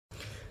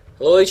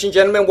Hello ladies and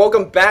gentlemen,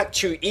 welcome back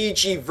to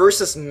EG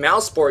versus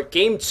mousesports,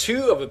 game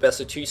 2 of a best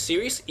of 2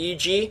 series.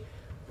 EG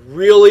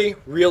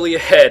really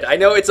ahead. I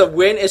know it's a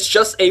win, it's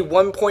just a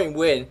 1-point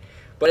win,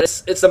 but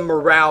it's a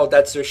morale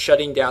that they're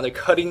shutting down. They're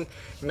cutting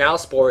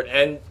mousesports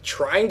and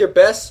trying their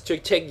best to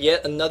take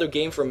yet another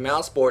game from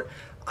mousesports.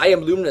 I am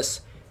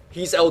Luminous,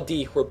 he's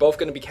LD. We're both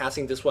going to be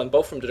casting this one,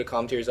 both from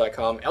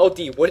dotacommentaries.com.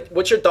 LD,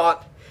 what's your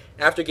thought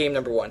after game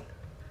number 1?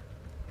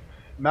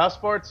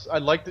 Mousesports,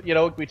 I'd like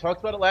to, we talked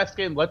about it last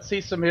game. Let's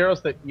see some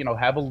heroes that,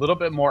 have a little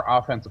bit more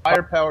offensive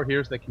firepower,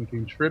 heroes that can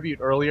contribute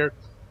earlier.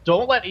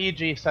 Don't let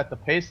EG set the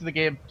pace of the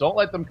game. Don't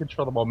let them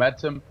control the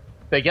momentum.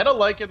 They get a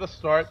like at the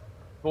start,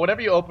 but whenever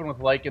you open with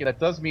like, that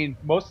does mean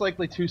most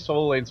likely 2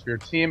 solo lanes for your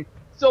team.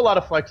 Still a lot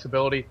of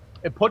flexibility.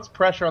 It puts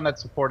pressure on that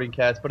supporting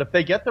cast, but if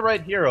they get the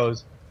right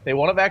heroes, they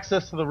won't have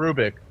access to the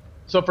Rubik.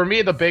 So for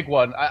me, the big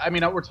one, I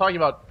mean, we're talking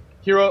about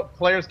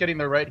players getting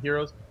the right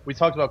heroes. We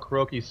talked about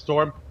Kuroky,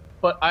 Storm.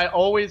 But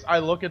I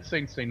look at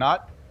Sing Sing,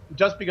 not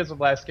just because of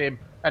last game.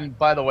 And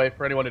by the way,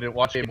 for anyone who didn't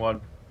watch game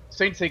 1,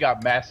 Sing Sing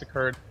got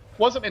massacred.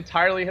 Wasn't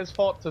entirely his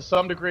fault. To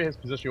some degree, his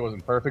position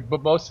wasn't perfect,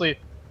 but mostly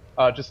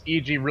just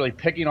EG really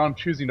picking on him,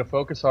 choosing to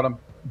focus on him.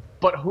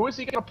 But who is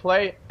he going to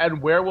play,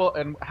 and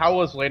how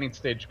will his laning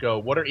stage go?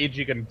 What are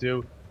EG going to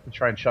do to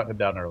try and shut him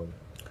down early?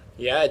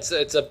 Yeah, it's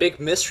a big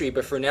mystery.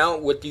 But for now,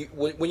 when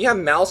you have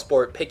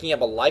mousesports picking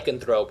up a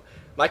lycanthrope,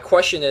 my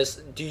question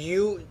is,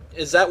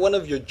 is that one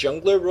of your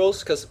jungler roles?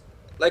 Because,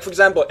 like, for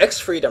example,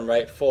 X-Freedom,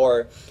 right,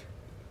 for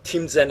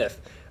Team Zenith.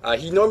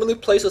 He normally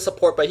plays a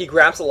support, but he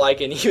grabs a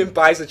Lycan, he even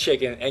buys a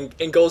chicken,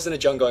 and goes in the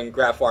jungle and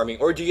grab farming.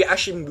 Or do you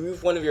actually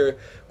move one of your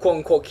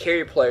quote-unquote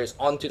carry players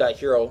onto that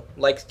hero,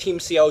 like Team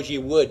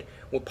CLG would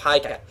with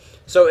Pycat?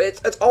 So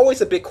it's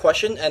always a big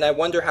question, and I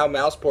wonder how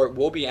mousesports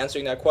will be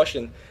answering that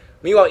question.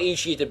 Meanwhile,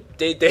 EG,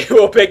 they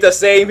will pick the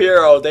same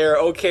hero. They're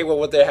okay with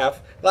what they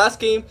have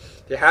last game.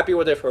 They're happy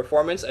with their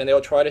performance, and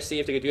they'll try to see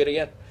if they can do it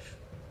again.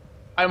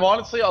 I'm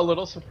honestly a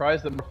little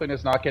surprised that Morphling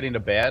is not getting a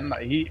ban.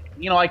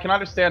 I can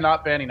understand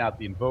not banning out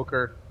the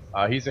Invoker.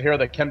 He's a hero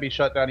that can be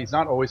shut down. He's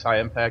not always high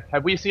impact.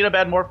 Have we seen a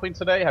bad Morphling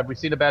today? Have we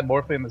seen a bad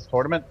Morphling in this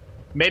tournament?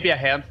 Maybe a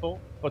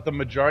handful, but the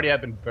majority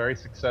have been very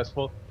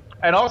successful.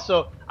 And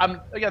also,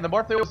 again, the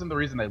Morphling wasn't the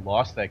reason they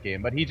lost that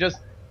game, but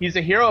he's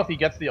a hero if he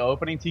gets the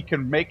openings. He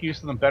can make use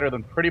of them better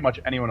than pretty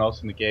much anyone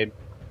else in the game.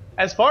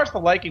 As far as the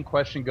liking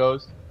question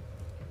goes,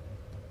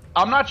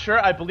 I'm not sure.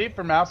 I believe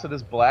for Mouse it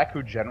is Black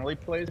who generally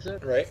plays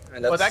it. Right.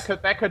 And but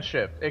that could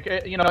shift.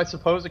 I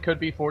suppose it could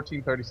be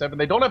 1437.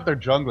 They don't have their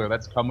jungler.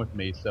 That's come with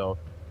me. So,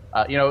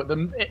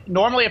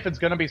 normally if it's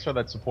going to be sort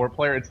of that support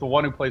player, it's the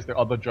one who plays their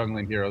other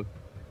jungling heroes,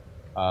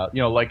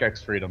 like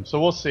X-Freedom. So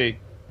we'll see.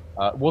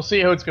 We'll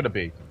see who it's going to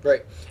be.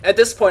 Right. At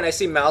this point, I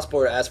see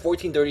mousesports as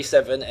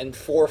 1437 and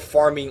 4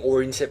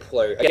 farming-oriented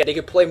player. Again, they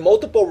can play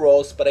multiple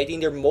roles, but I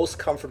think they're most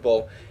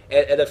comfortable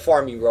at a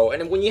farming role.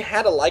 And when you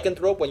add a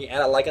lycanthrope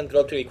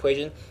to the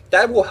equation,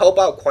 that will help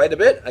out quite a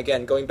bit.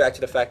 Again, going back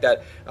to the fact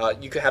that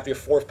you could have your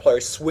 4th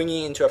player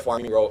swinging into a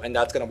farming role, and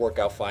that's going to work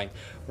out fine.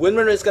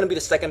 Windrunner is going to be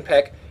the second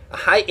pick. A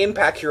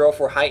high-impact hero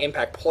for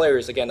high-impact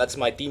players. Again, that's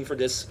my theme for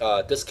this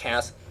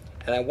cast.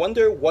 And I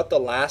wonder what the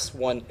last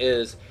one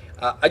is.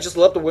 I just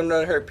love the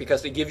Windrunner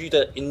because they give you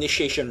the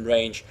initiation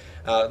range.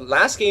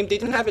 Last game, they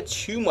didn't have it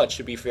too much,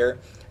 to be fair.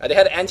 They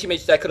had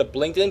anti-mage that could have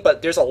blinked in,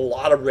 but there's a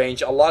lot of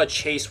range, a lot of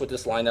chase with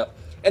this lineup.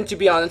 And to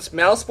be honest,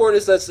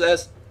 mousesports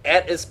is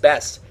at its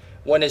best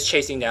when it's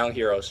chasing down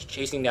heroes,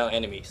 chasing down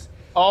enemies.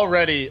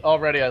 Already,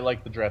 I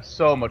like the dress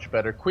so much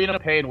better. Queen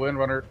of Pain,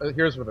 Windrunner,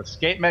 heroes with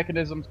escape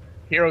mechanisms,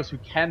 heroes who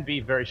can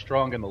be very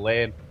strong in the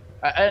lane.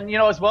 And,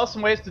 as well,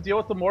 some ways to deal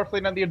with the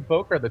Morphling and the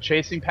Invoker. The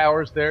chasing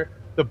powers there.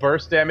 The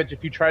burst damage,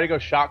 if you try to go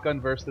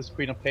shotgun versus this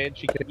Queen of Pain,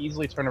 she can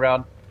easily turn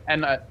around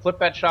and flip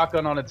that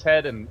shotgun on its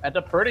head and end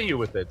up hurting you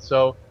with it.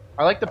 So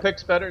I like the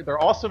picks better. They're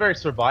also very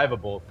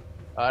survivable,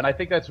 and I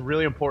think that's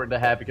really important to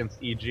have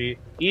against EG.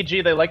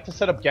 EG, they like to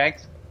set up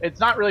ganks. It's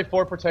not really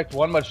 4 protect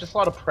 1 much, just a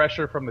lot of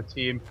pressure from the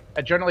team,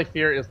 and generally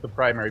Fear is the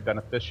primary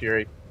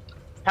beneficiary.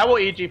 How will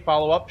EG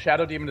follow up?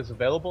 Shadow Demon is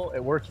available. It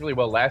worked really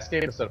well last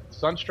game to set up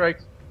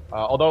Sunstrikes,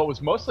 although it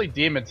was mostly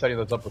Demon setting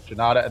those up with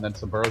Janata and then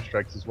some Burrow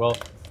Strikes as well.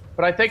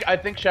 But I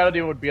think Shadow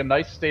Demon would be a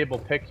nice stable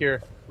pick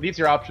here. Leaves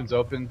your options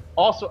open.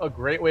 Also a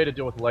great way to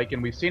deal with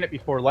Lycan. We've seen it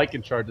before.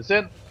 Lycan charges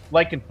in.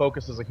 Lycan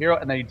focuses a hero,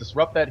 and then you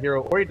disrupt that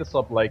hero, or you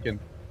disrupt Lycan.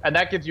 And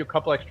that gives you a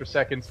couple extra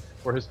seconds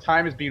where his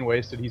time is being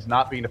wasted. He's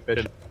not being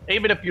efficient.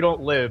 Even if you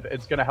don't live,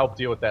 it's going to help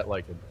deal with that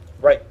Lycan.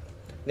 Right.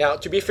 Now,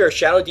 to be fair,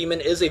 Shadow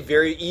Demon is a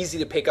very easy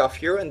to pick off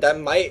hero, and that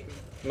might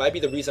be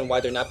the reason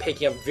why they're not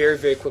picking up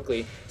very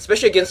quickly,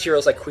 especially against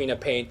heroes like Queen of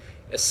Pain.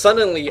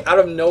 Suddenly, out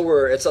of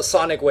nowhere, it's a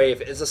sonic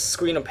wave, it's a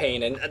screen of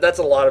pain, and that's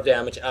a lot of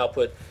damage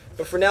output.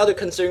 But for now, they're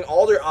considering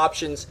all their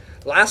options.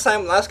 Last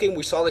game,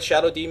 we saw the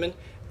Shadow Demon.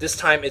 This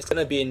time, it's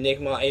going to be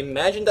Enigma. I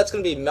imagine that's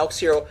going to be maelk's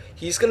hero.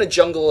 He's going to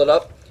jungle it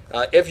up.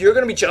 If you're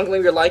going to be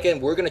jungling your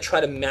Lycan, we're going to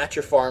try to match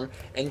your farm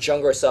and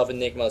jungle ourselves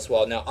Enigma as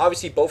well. Now,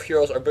 obviously, both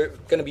heroes are going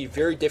to be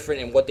very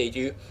different in what they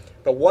do.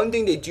 But one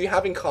thing they do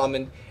have in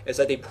common is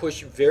that they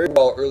push very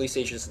well early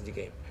stages of the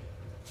game.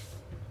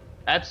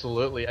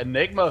 Absolutely.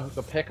 Enigma,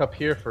 the pickup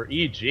here for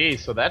EG,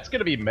 so that's going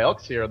to be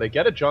maelk's hero. They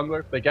get a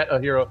jungler, they get a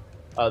hero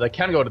that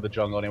can go to the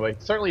jungle anyway.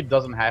 Certainly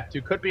doesn't have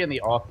to, could be in the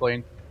off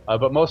lane,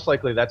 but most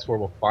likely that's where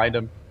we'll find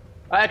him.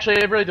 Actually,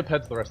 it really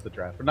depends on the rest of the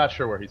draft. We're not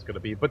sure where he's going to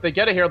be, but they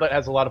get a hero that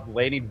has a lot of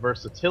laning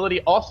versatility.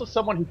 Also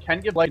someone who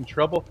can give Lycan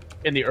trouble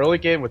in the early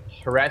game with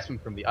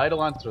harassment from the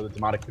Eidolons, or the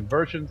demonic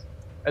conversions,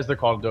 as they're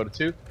called in Dota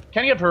 2.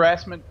 Can give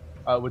harassment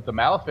with the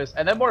Malefice,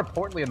 and then more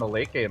importantly in the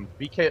late game,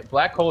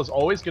 Black Hole is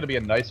always going to be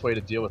a nice way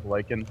to deal with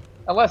Lycan,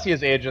 unless he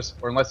is Aegis,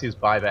 or unless he is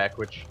buyback,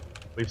 which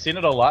we've seen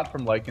it a lot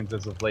from Lycans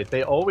as of late.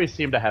 They always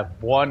seem to have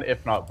one,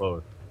 if not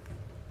both.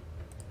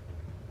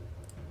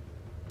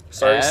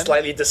 Sorry, I'm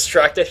slightly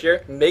distracted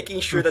here, making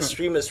sure the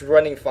stream is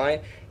running fine.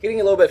 Getting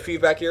a little bit of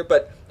feedback here,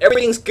 but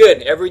everything's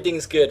good.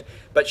 Everything's good.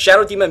 But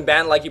Shadow Demon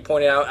ban, like you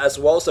pointed out, as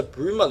well as a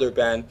Broodmother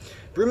ban.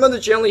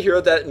 Broodmother generally a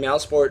hero that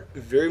mousesports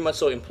very much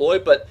so employ,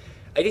 but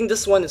I think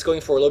this one is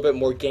going for a little bit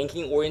more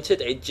ganking oriented.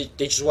 They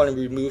just want to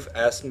remove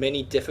as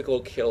many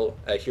difficult kill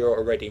hero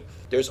already.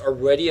 There's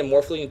already a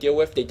Morphling to deal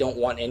with. They don't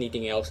want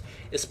anything else,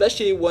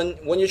 especially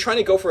when you're trying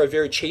to go for a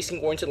very chasing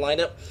oriented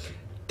lineup.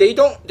 They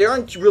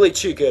aren't really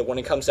too good when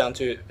it comes down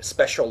to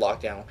special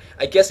lockdown.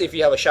 I guess if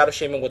you have a Shadow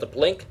Shaman with a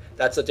blink,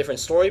 that's a different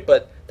story,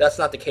 but that's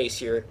not the case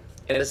here.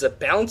 And it is a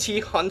Bounty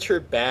Hunter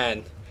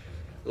ban.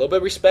 A little bit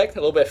of respect, a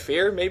little bit of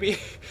fear, maybe.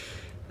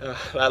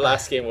 That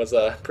last game was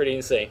pretty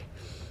insane.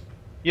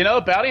 You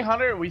know, Bounty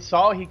Hunter, we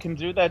saw he can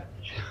do that.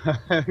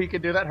 He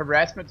can do that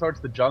harassment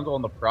towards the jungle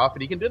and the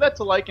Prophet. He can do that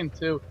to Lycan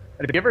too.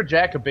 And if you ever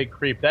jack a big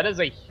creep, that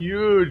is a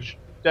huge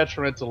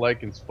detriment to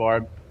Lycan's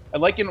farm.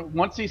 And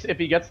Lycan, if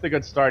he gets the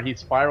good start, he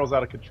spirals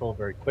out of control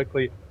very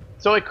quickly.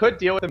 So it could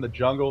deal with him in the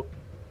jungle.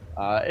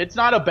 It's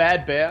not a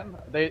bad ban.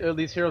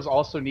 These heroes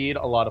also need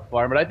a lot of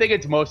farm, but I think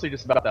it's mostly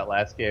just about that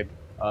last game.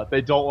 They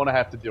don't want to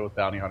have to deal with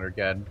Bounty Hunter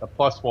again. A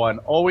 +1,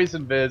 always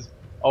invis,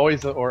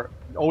 always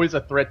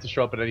a threat to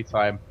show up at any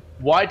time.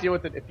 Why deal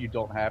with it if you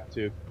don't have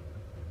to?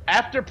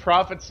 After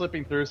Prophet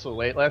slipping through so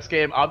late last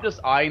game, I'm just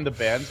eyeing the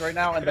bans right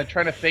now and then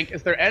trying to think,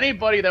 is there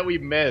anybody that we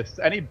missed?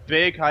 Any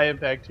big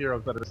high-impact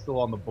heroes that are still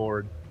on the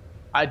board?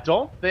 I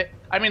don't think...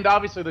 I mean,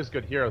 obviously there's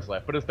good heroes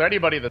left, but is there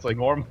anybody that's like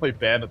normally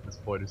banned at this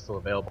point who's still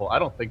available? I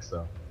don't think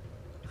so.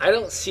 I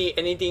don't see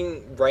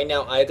anything right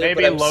now either.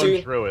 Maybe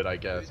Lone Druid, I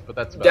guess, but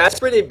that's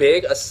pretty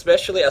big,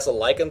 especially as a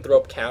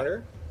lycanthrope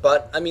counter.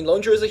 But, I mean,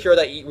 Lone Druid is a hero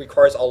that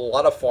requires a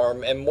lot of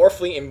farm, and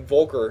Morphling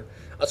Invoker,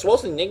 as well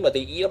as Enigma, they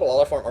eat up a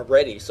lot of farm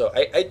already. So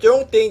I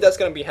don't think that's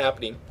going to be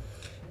happening.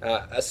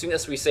 As soon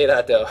as we say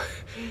that, though,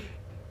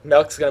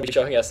 maelk's going to be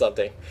showing us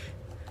something.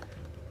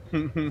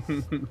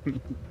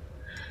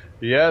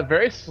 Yeah,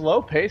 very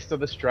slow pace to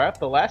this draft.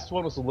 The last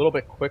one was a little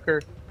bit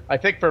quicker. I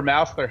think for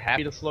Mouse, they're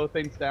happy to slow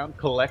things down,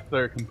 collect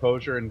their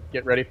composure, and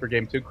get ready for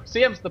game 2.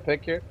 CM's the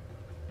pick here.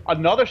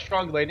 Another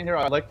strong laning hero.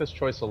 I like this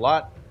choice a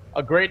lot.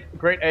 A great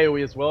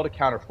AoE as well to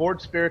counter Forge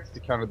Spirits, to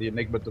counter the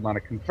Enigma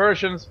demonic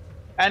conversions,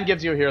 and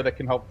gives you a hero that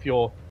can help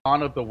fuel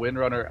on of the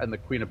Windrunner and the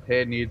Queen of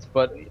Pain needs,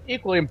 but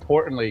equally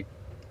importantly,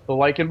 the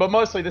Lycan. But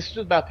mostly, this is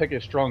just about picking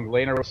a strong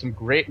laner with some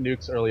great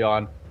nukes early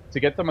on to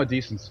get them a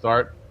decent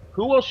start.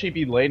 Who will she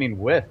be laning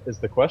with is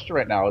the question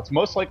right now. It's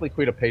most likely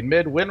Queen of Pain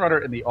mid,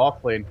 Windrunner in the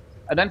off lane,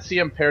 and then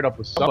CM paired up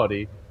with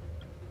somebody.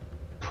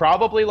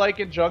 Probably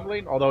Lycan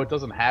jungling, although it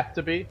doesn't have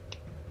to be.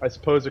 I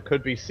suppose it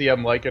could be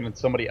CM Lycan and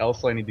somebody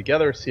else laning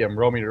together, CM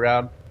roaming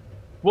around.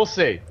 We'll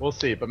see,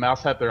 but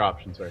Mouse have their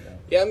options right now.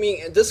 Yeah, I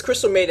mean, this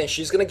Crystal Maiden,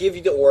 she's going to give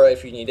you the aura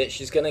if you need it.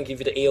 She's going to give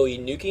you the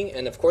AoE nuking,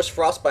 and of course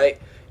Frostbite,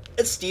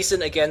 it's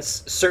decent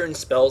against certain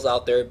spells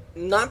out there.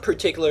 Not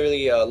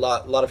particularly a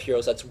lot of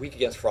heroes that's weak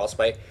against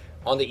Frostbite.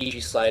 On the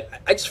EG side,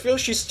 I just feel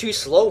she's too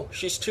slow.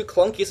 She's too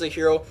clunky as a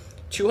hero.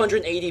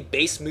 280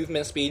 base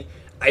movement speed.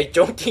 I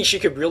don't think she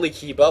could really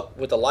keep up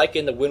with the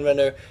Lycan, the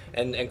Windrunner,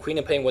 and Queen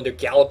of Pain when they're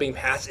galloping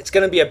past. It's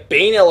going to be a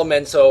Bane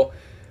element, so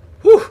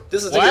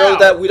this is a hero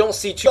that we don't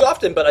see too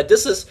often, but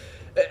this is,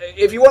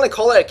 if you want to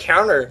call it a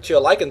counter to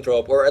a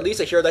Lycanthrope, or at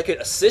least a hero that could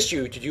assist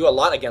you to do a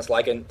lot against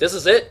Lycan, this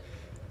is it.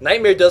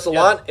 Nightmare does a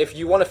lot. If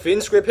you want to fin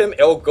script him,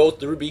 it'll go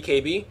through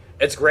BKB.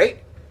 It's great.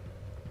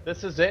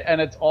 This is it,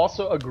 and it's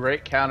also a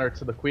great counter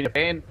to the Queen of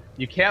Pain.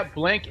 You can't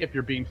blink if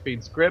you're being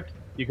Fiend Script.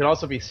 You can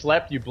also be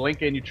slept, you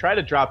blink in, you try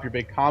to drop your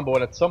big combo,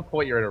 and at some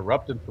point you're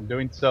interrupted from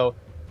doing so.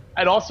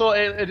 And also,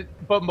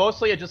 but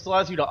mostly it just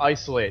allows you to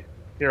isolate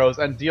heroes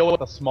and deal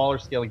with a smaller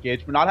scale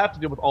engagement, not have to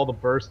deal with all the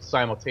bursts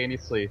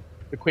simultaneously.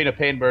 The Queen of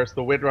Pain burst,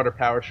 the Windrunner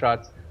power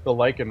shots, the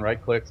Lycan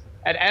right clicks,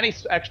 and any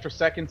extra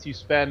seconds you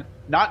spend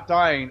not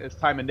dying as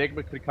time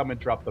Enigma could come and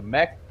drop the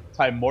mech,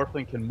 time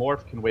Morphling can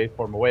morph, can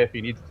waveform away if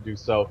he needs to do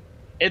so.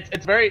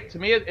 It's very, to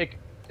me,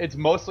 it's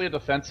mostly a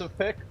defensive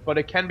pick, but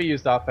it can be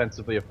used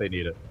offensively if they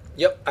need it.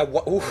 Yep,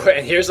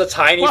 and here's a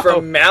Tiny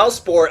from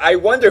mousesports. I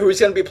wonder who's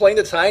going to be playing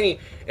the Tiny.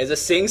 Is it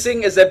Sing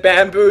Sing? Is it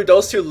Bamboo?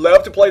 Those two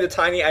love to play the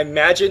Tiny. I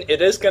imagine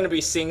it is going to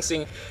be Sing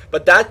Sing,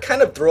 but that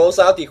kind of throws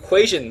out the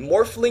equation.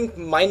 Morphling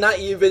might not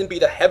even be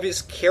the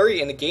heaviest carry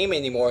in the game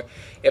anymore.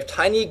 If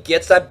Tiny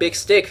gets that big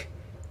stick,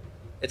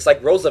 it's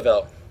like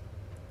Roosevelt.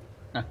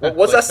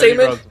 What's that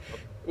statement?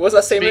 What's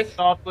that statement? Speak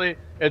softly.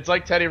 It's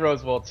like Teddy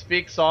Roosevelt.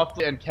 Speak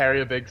softly and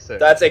carry a big stick.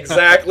 That's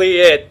exactly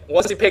it.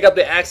 Once he pick up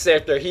the Axe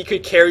Scepter, he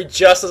could carry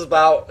just as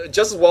well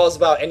as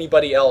about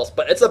anybody else.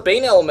 But it's a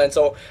Bane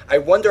Elemental. I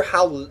wonder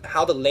how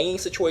the laning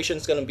situation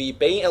is going to be.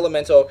 Bane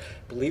Elemental,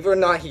 believe it or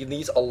not, he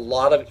needs a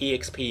lot of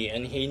EXP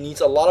and he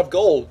needs a lot of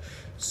gold.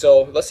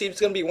 So let's see if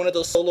it's going to be one of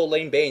those solo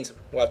lane Banes.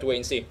 We'll have to wait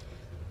and see.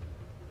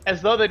 As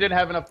though they didn't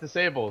have enough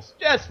disables.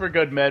 Just for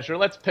good measure,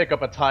 let's pick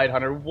up a Tide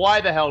Hunter. Why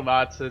the hell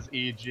not, says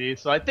EG.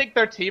 So I think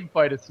their team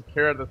fight is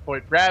secure at this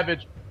point.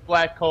 Ravage,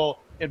 Black Hole,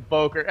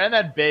 Invoker, and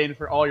then Bane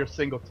for all your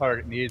single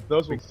target needs.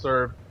 Those will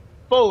serve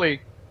fully.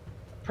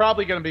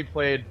 Probably going to be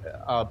played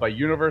by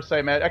Universe, I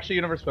imagine. Actually,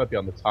 Universe might be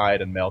on the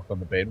Tide and maelk on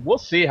the Bane. We'll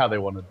see how they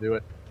want to do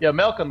it. Yeah,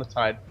 maelk on the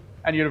Tide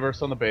and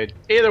Universe on the Bane.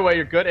 Either way,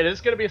 you're good. It is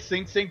going to be a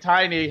Sing Sing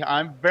Tiny.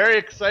 I'm very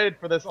excited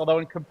for this, although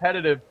in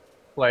competitive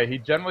play, he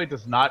generally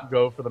does not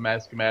go for the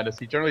Mask of Madness.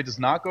 He generally does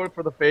not go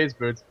for the Phase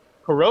Boots.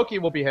 Kuroky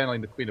will be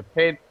handling the Queen of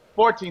Pain,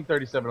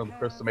 1437 on the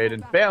Crystal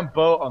Maiden,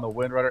 Bamboe on the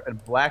Windrunner,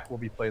 and Black will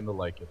be playing the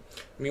Lycan.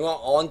 Meanwhile,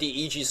 on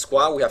the EG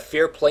squad, we have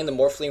Fear playing the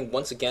Morphling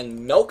once again.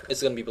 maelk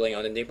is going to be playing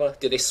on Enigma.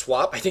 Did they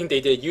swap? I think they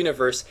did.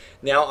 Universe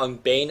now on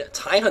Bane.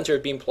 Tide Hunter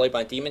being played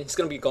by Demon. He's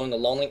going to be going the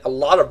long lane. A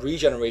lot of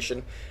regeneration.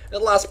 And the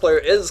last player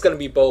is going to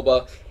be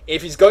Bulba.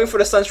 If he's going for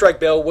the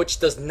Sunstrike build, which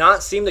does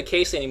not seem the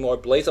case anymore,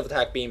 Blaze of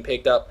Attack being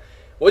picked up,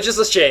 which is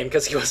a shame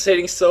because he was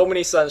hitting so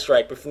many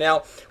Sunstrike. But for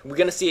now, we're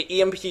going to see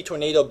an EMP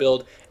Tornado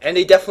build, and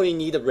they definitely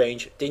need a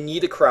range. They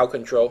need a crowd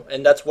control,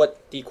 and that's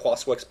what the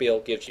Quaswex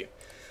build gives you.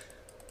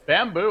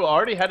 Bamboo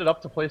already headed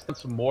up to place down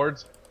some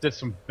wards, did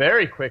some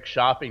very quick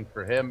shopping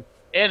for him,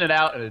 in and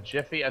out in a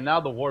jiffy, and now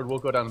the ward will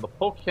go down to the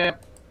full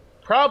camp.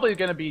 Probably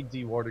going to be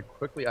dewarded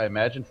quickly, I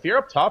imagine. Fear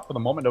up top for the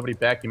moment, nobody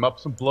backing him up.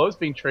 Some blows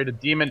being traded.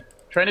 Demon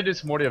trying to do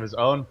some warding of his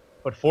own,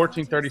 but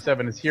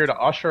 1437 is here to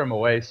usher him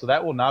away, so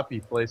that will not be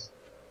placed.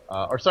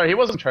 Or sorry, he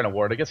wasn't trying to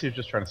ward. I guess he was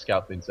just trying to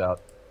scout things out.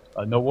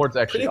 No ward's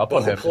actually up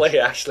on him. Play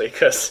actually,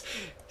 because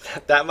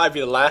that might be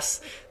the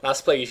last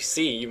play you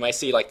see. You might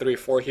see like 3 or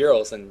 4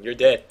 heroes, and you're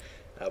dead.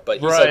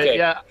 But he's okay.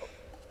 Yeah,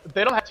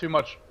 they don't have too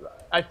much.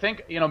 I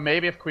think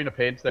maybe if Queen of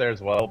Pain's there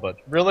as well, but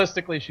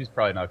realistically, she's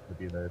probably not going to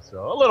be there.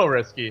 So a little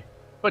risky.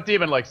 But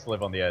Demon likes to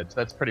live on the edge.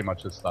 That's pretty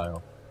much his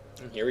style.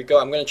 Here we go.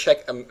 I'm going to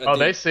check.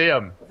 They see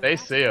him. They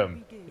see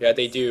him. Yeah,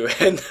 they do.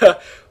 And,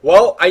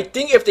 well, I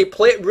think if they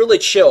play it really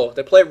chill,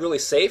 they play it really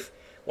safe,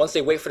 once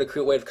they wait for the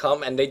creep wave to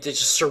come, and they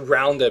just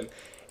surround him.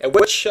 And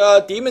which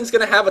Demon's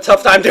going to have a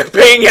tough time to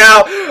paying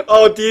out.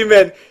 Oh,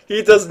 Demon,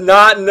 he does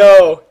not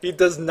know. He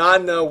does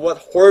not know what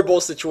horrible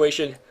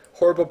situation,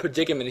 horrible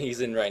predicament he's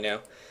in right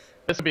now.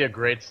 This would be a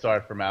great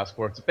start for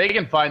mousesports. If they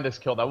can find this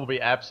kill, that will be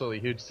absolutely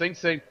huge. Sing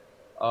Sing.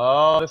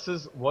 Oh,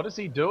 what is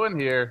he doing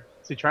here?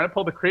 Is he trying to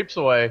pull the creeps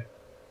away?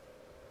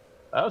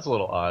 That was a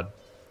little odd.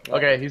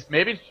 Okay, he's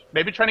maybe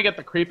trying to get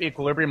the creep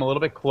equilibrium a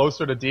little bit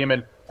closer to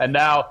Demon. And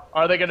now,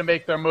 are they going to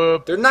make their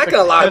move? They're not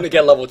going to allow him to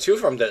get level 2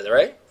 from this,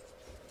 right?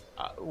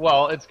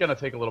 Well, it's going to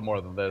take a little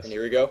more than this. And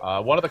here we go.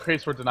 One of the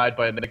creeps were denied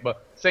by Enigma.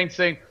 Sing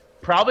Sing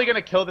probably going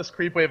to kill this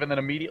creep wave and then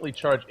immediately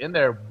charge in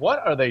there.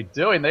 What are they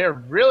doing? They are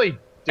really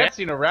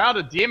dancing around.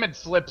 A Demon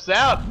slips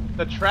out.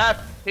 The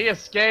trap, he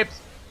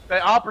escapes.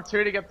 The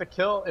opportunity to get the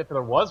kill, if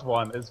there was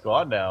one, is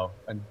gone now.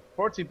 And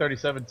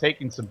 1437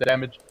 taking some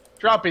damage,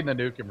 dropping the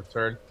nuke in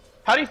return.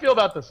 How do you feel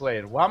about this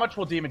lane? How much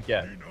will Demon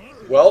get?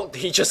 Well,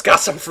 he just got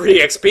some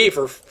free XP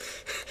for.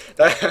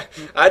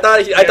 I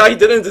thought he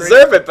didn't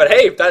deserve it, but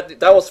hey,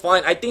 that was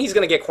fine. I think he's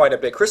gonna get quite a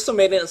bit. Crystal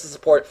Maiden as a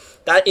support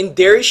that in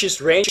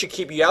Darius's range should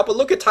keep you out, but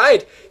look at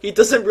Tide. He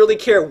doesn't really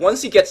care.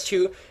 Once he gets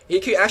 2, he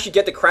could actually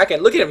get the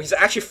Kraken. Look at him. He's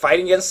actually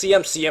fighting against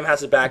CM. CM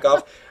has to back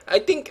off. I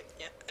think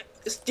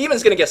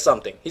Demon's gonna get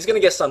something. He's gonna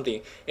get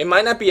something. It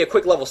might not be a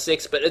quick level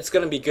 6, but it's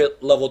gonna be good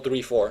level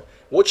 3, 4.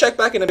 We'll check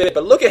back in a minute,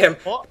 but look at him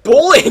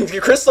bullying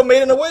Crystal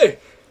Maiden away.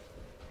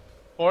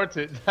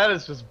 That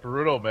is just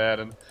brutal, man.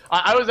 And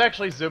I was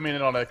actually zooming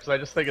in on it because I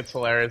just think it's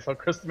hilarious how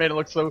Crystal Maiden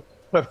looks so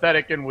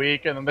pathetic and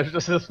weak, and then there's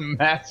just this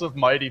massive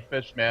mighty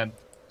fish man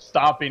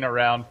stomping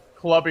around,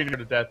 clubbing her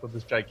to death with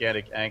this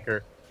gigantic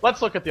anchor.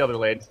 Let's look at the other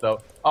lanes,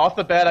 though. Off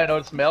the bat, I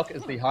noticed maelk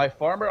is the high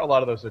farmer. A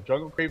lot of those are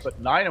jungle creeps,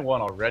 but 9-1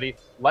 already.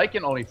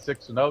 Lycan only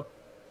 6-0.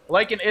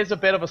 Lycan is a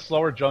bit of a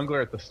slower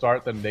jungler at the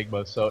start than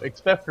Enigma, so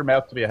expect for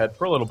maelk to be ahead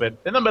for a little bit.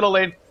 In the middle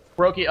lane,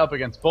 kuroky up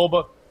against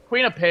Bulba.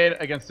 Queen of Pain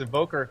against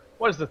Invoker.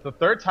 What is this, the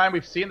 3rd time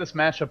we've seen this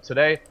matchup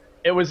today?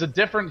 It was a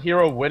different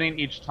hero winning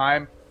each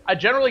time. I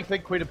generally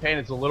think Queen of Pain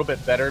is a little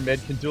bit better.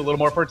 Mid can do a little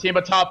more for a team,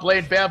 but top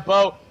lane,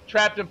 Bamboe,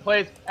 trapped in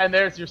place, and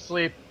there's your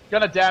sleep.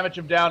 Gonna damage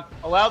him down,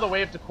 allow the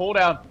wave to cool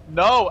down.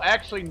 No,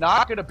 actually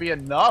not gonna be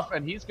enough,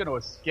 and he's gonna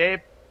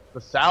escape. The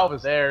salve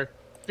is there.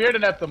 Fear to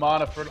net the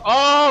mana for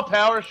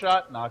power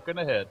shot, not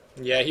gonna hit.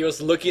 Yeah, he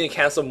was looking to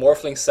cancel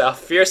Morphling Salve.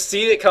 Fear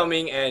see it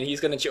coming, and he's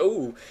gonna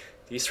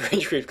these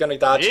range creeps gonna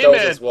dodge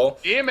those as well.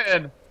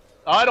 Demon!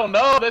 I don't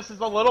know, this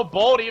is a little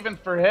bold even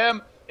for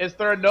him. Is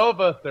there a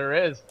Nova? There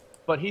is.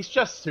 but he's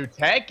just too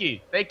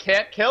tanky. They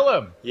can't kill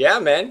him. Yeah,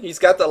 man. He's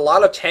got a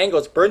lot of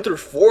tangles, burned through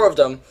 4 of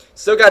them.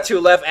 Still got 2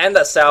 left and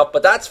that south,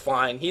 but that's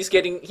fine. He's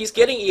getting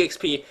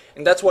EXP,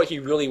 and that's what he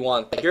really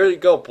wants. Here you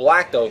go,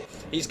 Black though.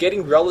 He's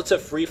getting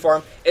relative free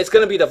farm. It's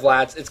gonna be the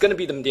Vlads. It's gonna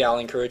be the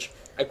Medallion Courage.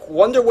 I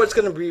wonder what's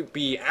gonna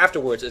be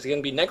afterwards. Is it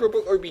gonna be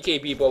Necrobook or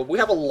BKB? But we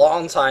have a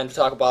long time to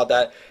talk about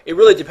that. It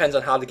really depends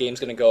on how the game's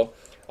gonna go.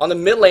 On the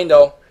mid lane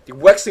though, the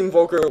Wex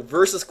Invoker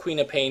versus Queen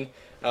of Pain.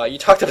 You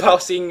talked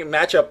about seeing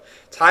matchup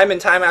time and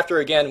time after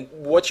again.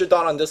 What's your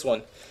thought on this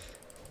one?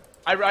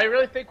 I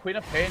really think Queen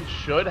of Pain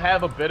should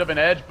have a bit of an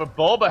edge, but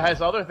Bulba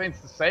has other things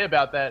to say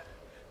about that.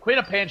 Queen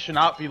of Pain should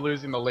not be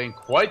losing the lane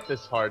quite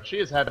this hard. She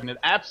is having an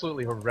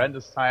absolutely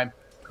horrendous time.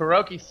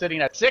 Kuroky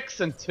sitting at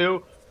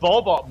 6-2.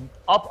 Bulba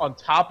up on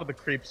top of the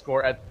creep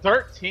score at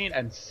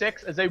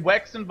 13-6 as a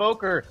Wex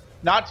Invoker.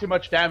 Not too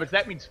much damage.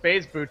 That means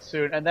phase boot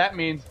soon, and that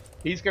means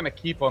he's going to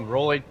keep on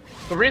rolling.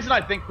 The reason I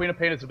think Queen of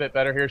Pain is a bit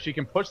better here, she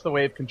can push the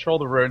wave, control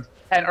the runes,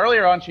 and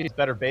earlier on she has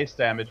better base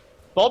damage.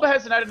 Bulba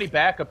hasn't had any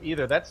backup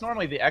either. That's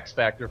normally the X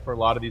factor for a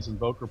lot of these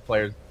Invoker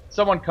players.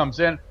 Someone comes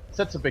in,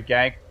 sets up a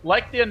gank,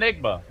 like the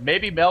Enigma.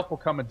 Maybe maelk will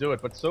come and do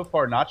it, but so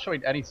far not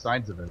showing any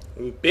signs of it.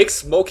 Ooh, big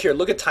smoke here.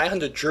 Look at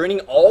TI2 journeying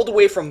all the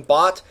way from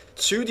bot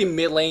to the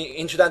mid lane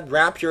into that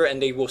rapier,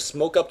 and they will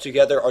smoke up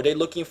together. Are they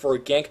looking for a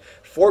gank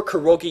for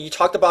Kuroky? You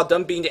talked about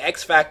them being the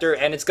X factor,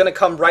 and it's gonna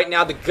come right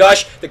now. The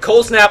gush, the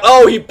cold snap.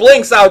 Oh, he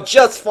blinks out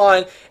just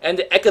fine, and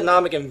the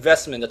economic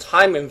investment, the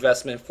time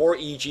investment for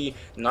EG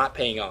not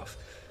paying off.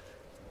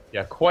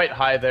 Yeah, quite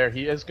high there.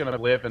 He is gonna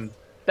live, and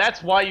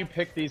that's why you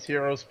pick these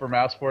heroes for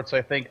mousesports.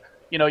 I think,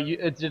 you know,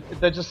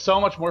 there's just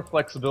so much more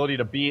flexibility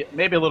to be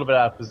maybe a little bit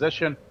out of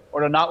position or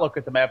to not look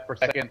at the map for a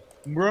second,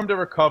 room to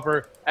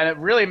recover, and it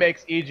really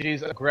makes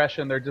EG's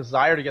aggression, their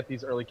desire to get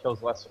these early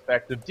kills, less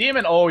effective.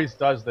 Demon always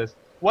does this,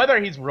 whether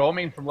he's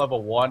roaming from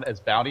level 1 as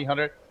Bounty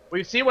Hunter.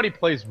 We've seen when he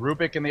plays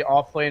Rubik in the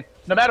off lane,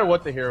 no matter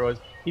what the hero is,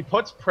 he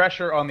puts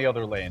pressure on the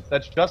other lanes.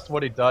 That's just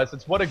what he does.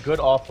 It's what a good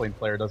off lane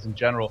player does in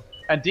general,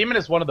 and Demon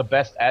is one of the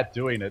best at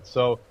doing it.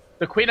 So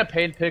the Queen of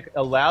Pain pick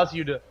allows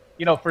you to,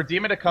 you know, for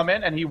Demon to come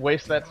in and he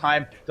wastes that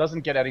time, doesn't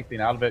get anything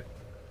out of it.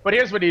 But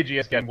here's what EG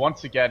is again.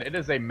 Once again, it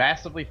is a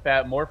massively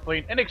fat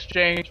Morphling in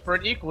exchange for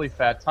an equally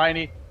fat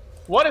Tiny.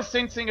 What is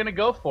Sing Sing going to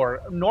go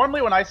for?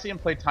 Normally when I see him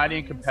play Tiny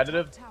and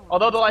competitive,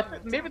 although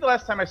maybe the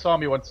last time I saw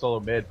him he went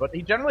solo mid, but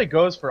he generally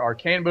goes for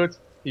Arcane Boots,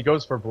 he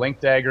goes for Blink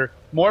Dagger,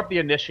 more of the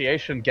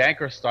initiation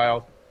ganker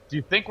style. Do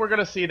you think we're going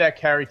to see that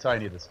carry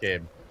Tiny this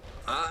game?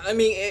 I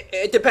mean,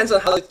 it depends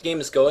on how the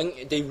game is going.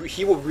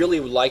 He would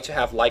really like to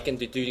have Lycan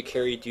to do the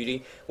carry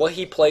duty. What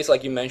he plays,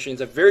 like you mentioned,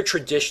 is a very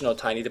traditional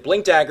Tiny. The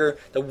Blink Dagger,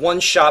 the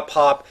one-shot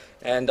pop,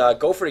 and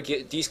go for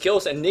these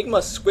kills.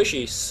 Enigma's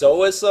squishy,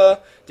 so is the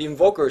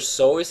Invoker,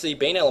 so is the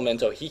Bane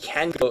Elemental. He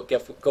can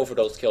go for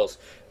those kills.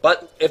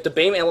 But if the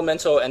Bane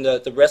Elemental and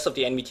the rest of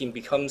the enemy team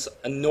becomes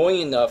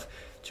annoying enough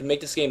to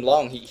make this game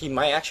long, he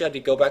might actually have to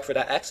go back for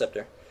that X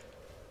Scepter.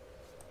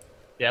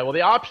 Yeah, well,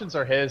 the options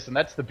are his, and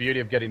that's the beauty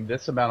of getting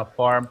this amount of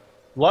farm.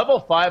 Level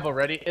 5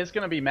 already is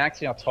going to be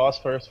maxing out Toss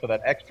first for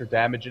that extra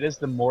damage. It is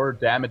the more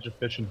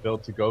damage-efficient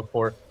build to go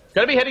for.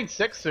 Going to be hitting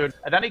 6 soon,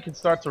 and then he can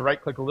start to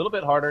right-click a little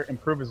bit harder,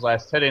 improve his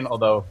last hitting,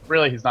 although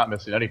really he's not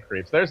missing any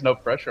creeps. There's no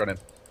pressure on him.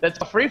 That's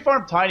a free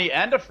farm Tiny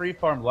and a free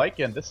farm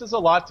Lycan. This is a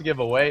lot to give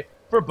away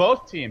for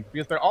both teams,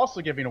 because they're also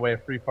giving away a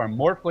free farm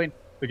Morphling.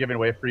 They're giving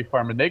away a free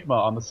farm Enigma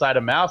on the side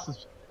of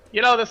Mouz.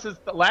 You know, this is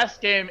the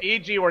last game.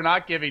 EG were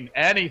not giving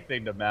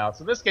anything to Mouz.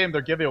 So this game, they're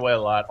giving away a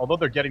lot, although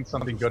they're getting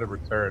something good in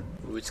return.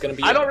 Ooh, it's gonna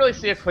be I don't really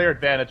see a clear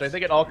advantage. I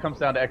think it all comes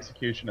down to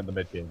execution in the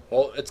mid game.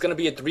 Well, it's going to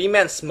be a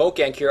 3-man smoke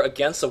gank here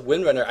against a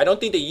Windrunner. I don't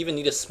think they even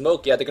need a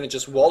smoke yet. They're going to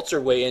just waltz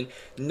their way in.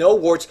 No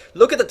wards.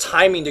 Look at the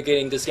timing they're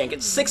getting this gank.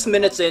 It's 6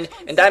 minutes in,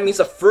 and that means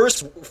the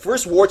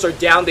first wards are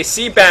down. They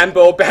see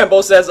Bamboe.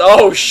 Bamboe says,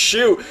 oh,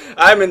 shoot,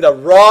 I'm in the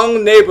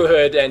wrong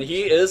neighborhood, and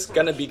he is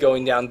going to be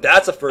going down.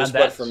 That's a first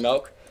blood for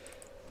maelk.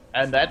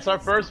 And that's our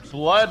first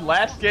blood.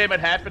 Last game it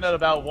happened at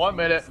about 1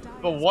 minute,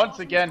 but once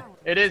again,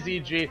 it is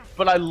EG.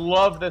 But I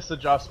love this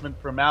adjustment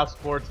for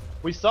mousesports.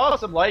 We saw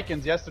some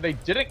Lycans yesterday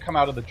didn't come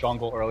out of the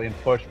jungle early and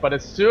push, but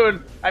as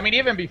soon, I mean,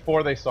 even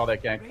before they saw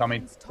that gank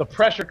coming, the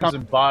pressure comes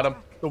in bottom,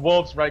 the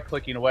Wolves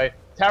right-clicking away,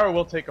 tower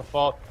will take a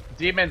fall.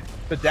 Demon,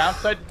 the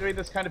downside to doing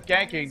this kind of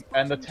ganking,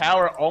 and the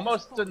tower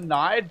almost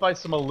denied by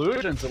some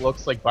illusions, it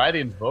looks like, by the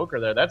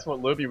Invoker there. That's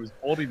what Luby was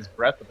holding his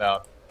breath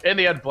about. In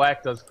the end,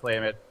 Black does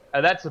claim it.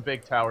 And that's a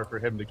big tower for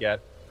him to get.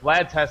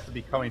 Vlad's has to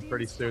be coming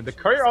pretty soon. The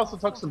Courier also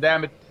took some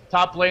damage.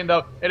 Top lane,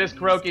 though, it is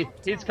Kuroky.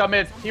 He's come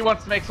in. He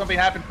wants to make something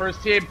happen for his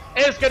team.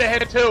 Is going to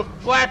hit it, too.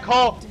 Black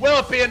Hole. Will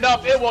it be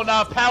enough? It will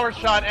not. Power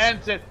Shot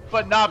ends it,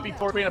 but not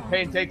before Queen of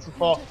Pain takes a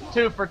fall.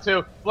 2 for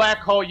 2. Black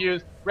Hole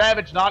used.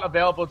 Ravage not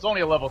available. It's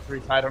only a level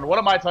 3 Titan. What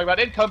am I talking about?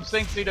 In comes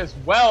Sing Sing as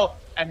well,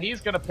 and he's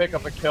going to pick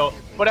up a kill.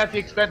 But at the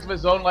expense of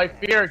his own life,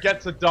 Fear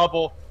gets a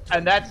double,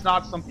 and that's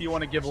not something you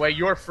want to give away.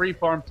 Your free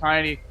farm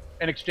Tiny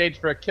in exchange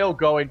for a kill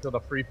going to the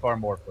free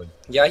farm Morphling.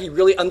 Yeah, he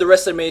really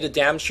underestimated the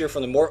damage here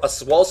from the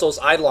as well as those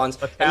Eidolons.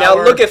 And now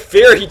look at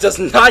Fear, he does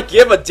not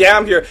give a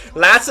damn here.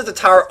 Last at the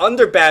tower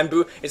under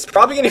Bamboo. It's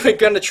probably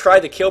going to try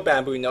to kill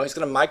Bamboo. No, he's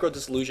going to micro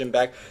Disillusion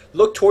back.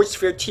 Look towards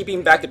Fear,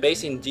 TPing back to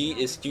base. Indeed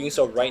is doing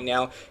so right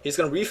now. He's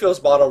going to refill his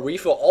bottle,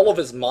 refill all of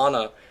his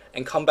mana,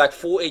 and come back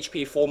full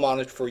HP, full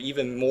mana for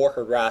even more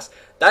harass.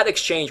 That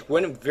exchange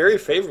went very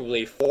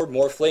favorably for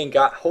Morphling,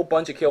 got a whole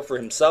bunch of kill for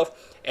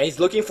himself, and he's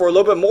looking for a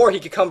little bit more.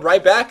 He could come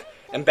right back,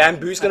 and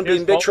Bamboo's going to be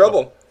in big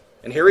trouble.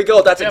 And here we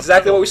go. That's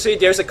exactly what we see.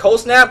 There's a cold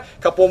snap,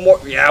 couple more.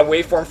 Yeah,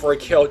 wait for him for a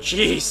kill.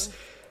 Jeez.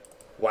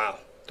 Wow.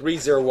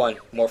 3-0-1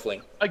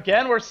 Morphling.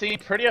 Again, we're seeing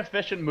pretty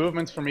efficient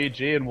movements from EG,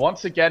 and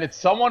once again, it's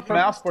someone from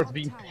mousesports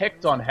being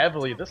picked on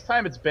heavily. This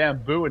time it's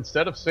Bamboo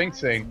instead of Sing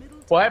Sing.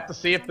 We'll have to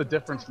see if the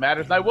difference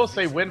matters. And I will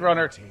say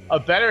Windrunner, a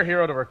better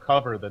hero to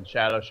recover than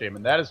Shadow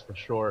Shaman, that is for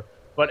sure.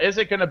 But is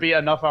it going to be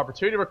enough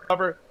opportunity to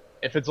recover?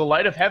 If it's a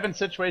Light of Heaven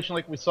situation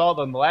like we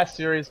saw in the last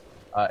series,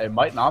 it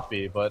might not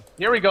be. But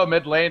here we go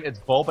mid lane. It's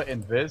Bulba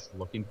and Viz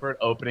looking for an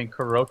opening.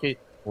 Kuroky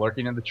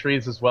lurking in the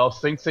trees as well.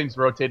 Sing Sing's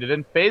rotated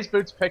in. Phase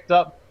Boots picked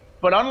up.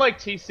 But unlike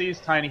TC's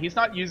Tiny, he's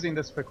not using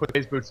this for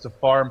Phase Boots to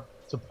farm,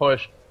 to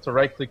push, to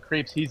right-click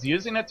creeps. He's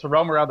using it to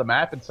roam around the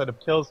map instead of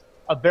kills.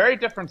 A very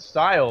different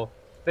style.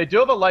 They do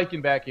have a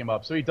Lycan backing him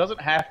up, so he doesn't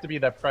have to be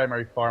that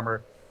primary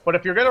farmer. But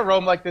if you're going to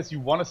roam like this, you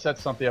want to set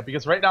something up,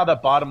 because right now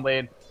that bottom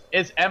lane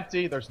is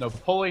empty. There's no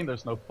pulling,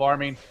 there's no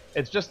farming.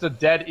 It's just a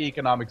dead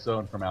economic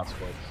zone for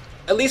mousesports.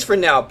 At least for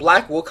now,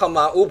 Black will come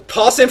out. Ooh,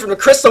 toss in from the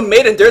Crystal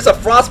Maiden. There's a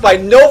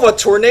Frostbite, Nova,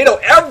 Tornado,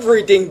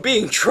 everything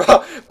being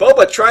dropped.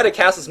 Boba tried to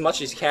cast as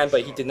much as he can,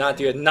 but he did not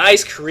do it.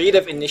 Nice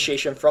creative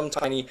initiation from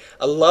Tiny.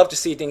 I love to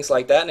see things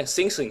like that. And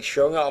Sing Sing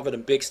showing off on the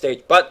big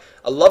stage. But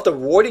I love the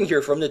warding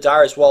here from the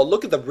Dire as well.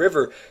 Look at the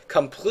river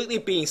completely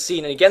being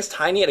seen. And against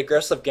Tiny and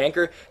aggressive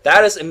ganker,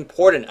 that is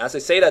important. As I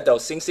say that though,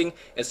 Sing Sing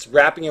is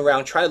wrapping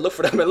around, trying to look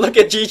for them. And look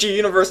at GG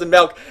Universe and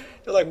Maelk.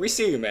 They're like, we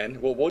see you, man.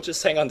 We'll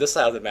just hang on this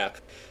side of the map.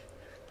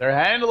 They're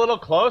hanging a little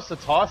close. The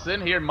toss in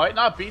here might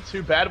not be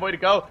too bad. Way to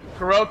go.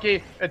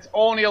 Kuroky, it's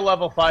only a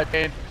level 5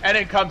 game. And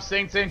in comes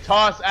Sing Sing.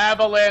 Toss,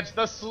 Avalanche,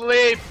 the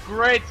sleep.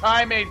 Great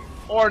timing.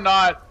 Or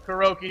not.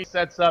 Kuroky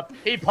sets up.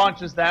 He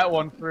punches that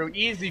one through.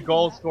 Easy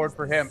goal scored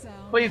for him.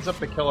 Cleans up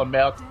the kill on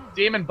Maelk.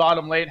 Demon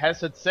bottom lane has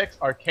hit 6.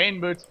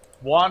 Arcane Boots.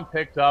 Wand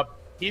picked up.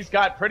 He's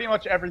got pretty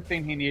much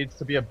everything he needs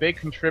to be a big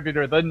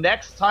contributor. The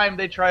next time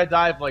they try a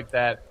dive like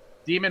that,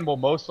 Demon will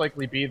most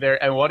likely be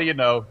there. And what do you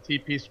know?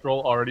 TP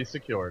Stroll already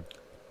secured.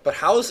 But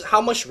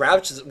how much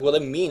Ravage will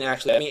it mean,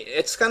 actually? I mean,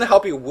 it's going to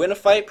help you win a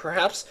fight,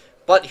 perhaps.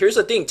 But here's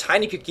the thing.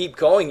 Tiny could keep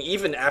going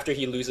even after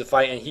he loses a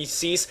fight. And he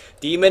sees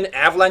Demon.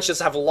 Avalanche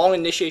just have a long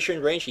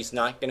initiation range. He's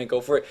not going to go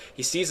for it.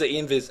 He sees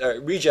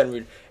the regen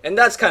rune. And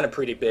that's kind of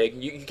pretty big.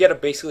 You get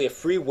basically a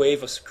free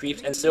wave of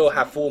creeps and still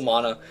have full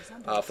mana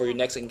for your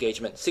next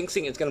engagement. Sing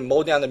Sing is going to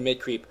mow down the mid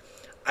creep.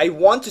 I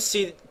want to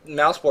see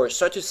mousesports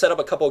start to set up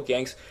a couple of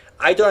ganks,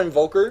 either on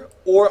Invoker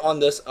or on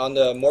the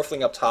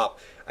Morphling up top.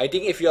 I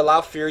think if you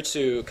allow Fear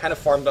to kind of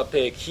farm up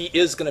big, he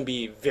is going to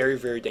be very,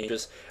 very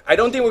dangerous. I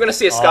don't think we're going to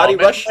see a Scotty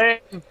rush.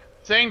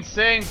 Sing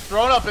Sing,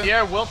 thrown up in the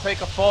air, will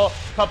take a fall.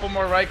 Couple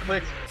more right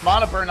clicks.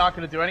 Mana Burn not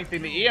going to do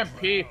anything. The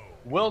EMP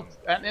will,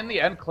 in the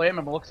end, claim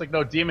him. It looks like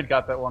no Demon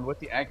got that one with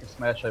the Anchor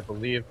Smash, I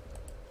believe.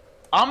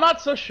 I'm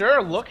not so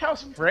sure. Look how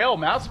frail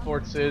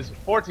mousesports is.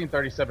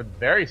 1437,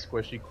 very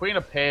squishy. Queen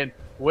of Pain,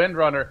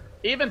 Windrunner.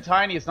 Even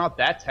Tiny is not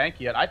that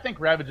tanky yet. I think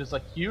Ravage is a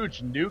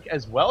huge nuke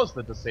as well as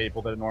the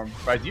disable that Norm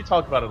provides. You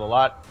talk about it a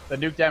lot. The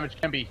nuke damage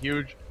can be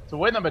huge to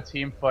win them a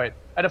team fight.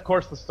 And of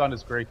course the stun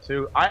is great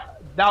too.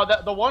 Now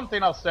the one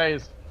thing I'll say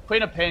is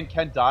Queen of Pain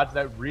can dodge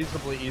that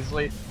reasonably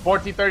easily.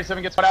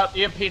 1437 gets put out.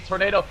 EMP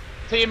Tornado.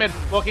 Teeman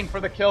looking for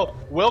the kill.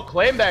 Will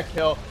claim that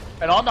kill.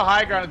 And on the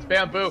high ground, it's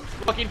Bamboo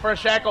looking for a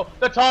Shackle.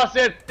 The toss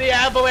in, the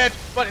Avalanche,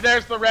 but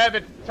there's the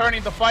Ravage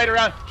turning the fight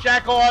around.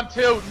 Shackle on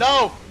 2.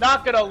 No,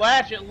 not going to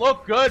latch. It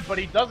looked good, but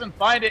he doesn't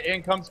find it.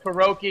 In comes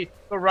Kuroky,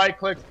 the right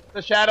clicks,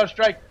 the Shadow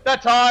Strike, the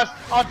toss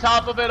on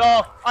top of it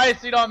all.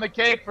 Icing on the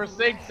cake for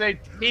Sing Sing.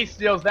 He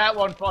steals that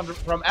one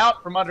from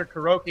under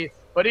Kuroky.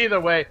 But either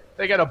way,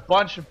 they get a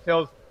bunch of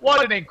kills.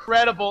 What an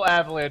incredible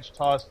Avalanche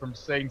toss from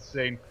Sing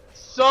Sing.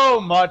 So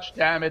much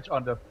damage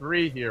onto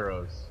 3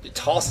 heroes. You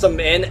toss them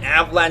in,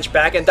 Avalanche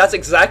back, and that's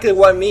exactly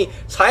what I mean.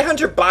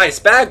 Tidehunter buys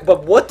back,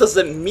 but what does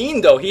it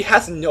mean though? He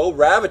has no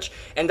Ravage,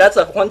 and that's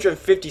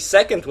 150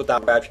 seconds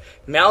without Ravage.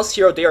 Mouse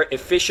hero, they are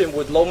efficient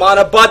with low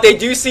mana, but they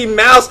do see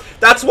Mouse.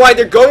 That's why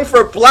they're going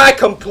for Black.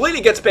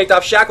 Completely gets picked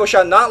off. Shackle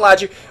shot not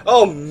latching.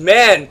 Oh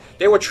man,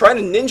 they were trying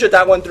to ninja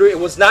that one through. It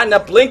was not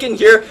enough blinking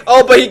here.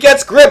 Oh, but he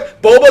gets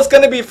grip. Boba's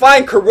gonna be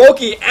fine.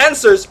 Kuroky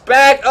answers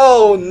back.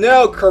 Oh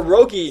no,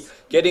 Kuroky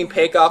getting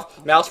pick off.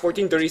 Mouse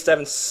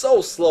 1437,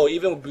 so slow,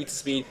 even with boot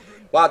speed.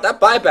 Wow,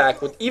 that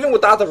buyback, even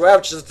without the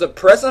Ravage, just the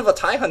presence of a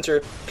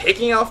Tidehunter,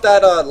 picking off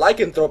that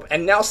Lycanthrope,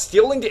 and now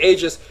stealing the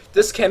Aegis.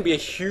 This can be a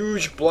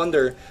huge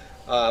blunder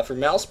for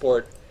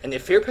Mouseport. And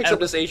if Fear picks up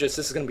this Aegis,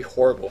 this is going to be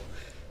horrible.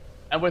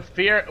 And with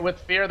fear,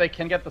 they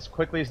can get this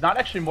quickly. He's not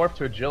actually morphed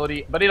to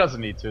agility, but he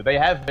doesn't need to. They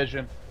have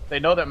vision. They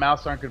know that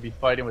Mouse aren't going to be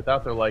fighting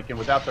without their Lycan,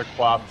 without their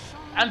Quap.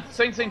 And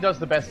Sing Sing does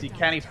the best he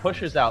can. He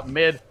pushes out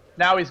mid.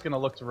 Now he's going to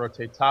look to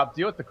rotate top,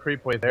 deal with the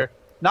creep wave there.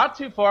 Not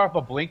too far off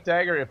a Blink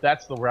Dagger if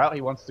that's the route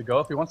he wants to go.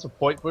 If he wants a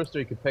point booster,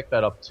 he can pick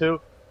that up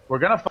too. We're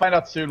going to find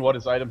out soon what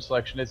his item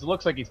selection is. It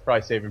looks like he's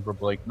probably saving for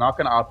Blink. Not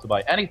going to opt to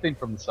buy anything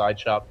from the side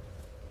shop.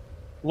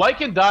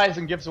 Lycan dies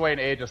and gives away an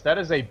Aegis. That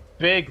is a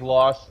big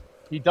loss.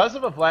 He does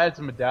have a Vlad's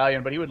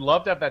medallion, but he would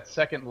love to have that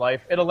second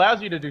life. It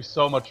allows you to do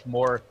so much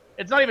more.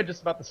 It's not even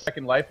just about the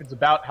second life. It's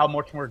about how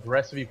much more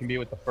aggressive you can be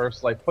with the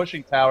first life,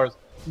 pushing towers,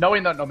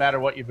 knowing that no matter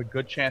what, you have a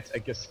good chance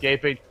at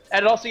escaping.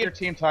 And it also gives your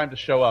team time to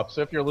show up.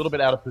 So if you're a little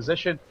bit out of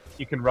position,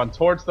 you can run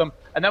towards them.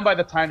 And then by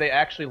the time they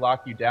actually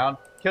lock you down,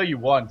 kill you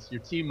once,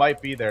 your team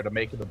might be there to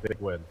make it a big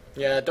win.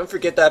 Yeah, don't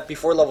forget that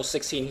before level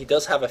 16, he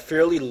does have a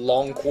fairly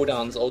long cooldown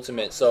on his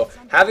ultimate. So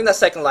having that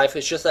second life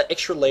is just that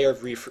extra layer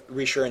of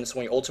reassurance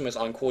when your ultimate is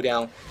on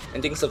cooldown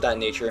and things of that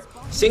nature.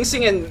 Sing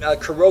Sing and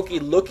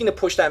kuroky looking to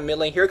push that mid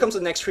lane. Here comes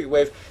the next creep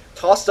wave.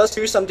 Toss does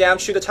do some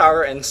damage to the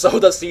tower, and so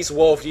does these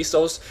wolves. These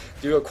souls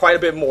do quite a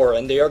bit more,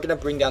 and they are going to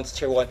bring down to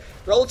tier 1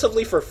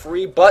 relatively for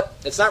free, but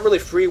it's not really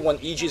free when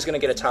EG is going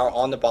to get a tower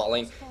on the bot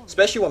lane,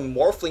 especially when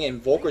Morphling and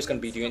Invoker is going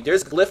to be doing it.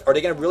 There's Glyph. Are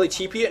they going to really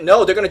TP it?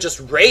 No, they're going to just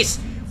race.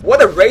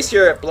 What a race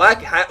here at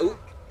Black Hat. Ooh,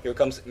 here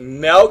comes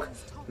maelk.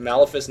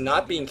 Maleficent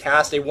not being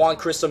cast. They want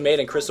Crystal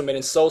Maiden. Crystal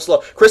Maiden so slow.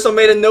 Crystal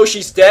Maiden knows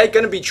she's dead.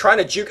 Gonna be trying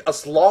to juke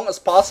as long as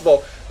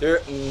possible.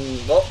 They're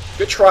well,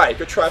 good try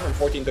from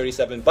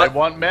 1437. But they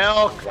want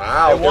maelk.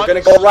 Wow, they're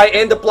gonna go right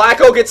in. The Black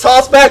Hole gets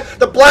tossed back.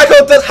 The Black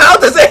Hole does. How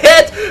does it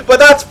hit? But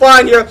that's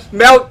fine here.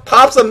 maelk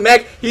pops a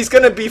mech. He's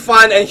gonna be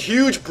fine. And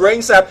huge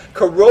brain sap.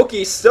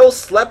 kuroky still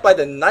slept by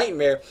the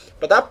nightmare.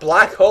 But that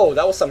Black Hole,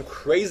 that was some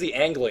crazy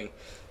angling.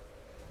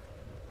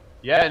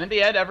 Yeah, and in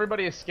the end,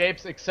 everybody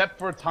escapes except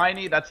for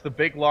Tiny. That's the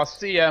big loss.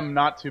 CM,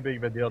 not too big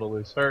of a deal to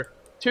lose her.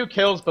 2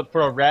 kills, but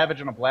for a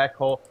Ravage and a Black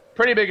Hole,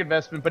 pretty big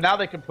investment. But now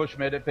they can push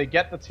mid. If they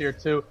get the tier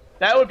 2,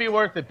 that would be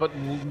worth it. But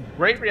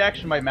great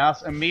reaction by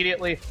Mouse.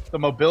 Immediately, the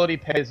mobility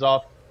pays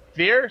off.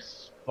 Fear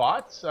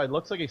spots. It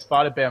looks like he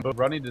spotted Bamboo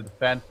running to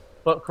defend.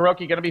 But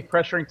kuroky going to be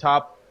pressuring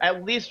top.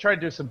 At least try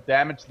to do some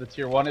damage to the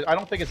tier 1. I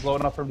don't think it's low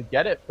enough for him to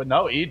get it. But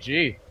no,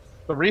 EG.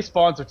 The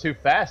respawns are too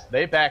fast.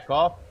 They back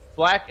off.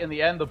 Black, in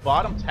the end, the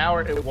bottom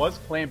tower, it was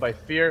claimed by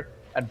Fear,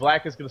 and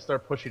Black is going to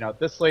start pushing out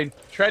this lane.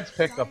 Tread's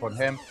picked up on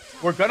him.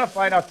 We're going to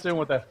find out soon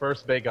what that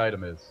first big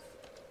item is.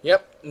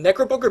 Yep.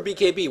 Necrobook or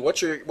BKB,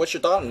 what's your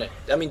thought on it?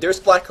 I mean, there's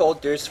Black Hole,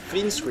 there's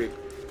Fiend Scream.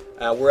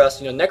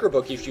 Whereas, you know,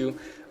 Necrobook gives you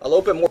a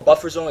little bit more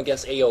buffer zone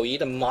against AoE.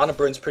 The Mana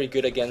Burn's pretty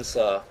good against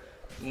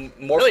Morphling.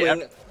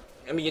 Really,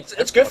 I mean,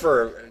 it's good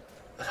for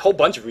a whole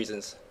bunch of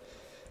reasons.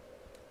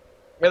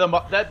 Yeah,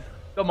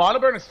 the Mana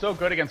Burn is so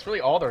good against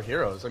really all their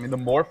heroes. I mean, the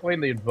Morphling,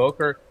 the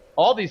Invoker,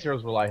 all these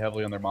heroes rely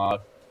heavily on their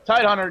mod.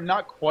 Tidehunter,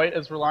 not quite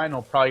as reliant.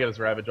 He'll probably get his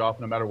Ravage off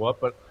no matter what.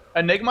 But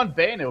Enigma and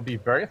Bane, it would be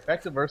very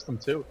effective versus them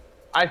too.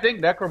 I think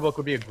Necrobook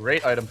would be a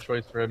great item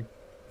choice for him.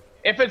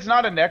 If it's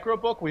not a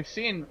Necrobook, we've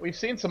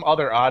seen some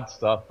other odd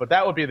stuff, but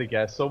that would be the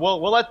guess. So we'll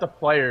let the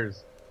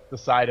players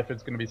decide if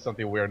it's going to be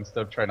something weird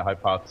instead of trying to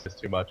hypothesize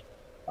too much.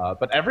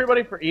 But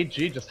everybody for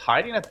EG just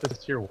hiding at this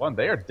tier 1.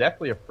 They are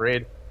deathly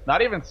afraid.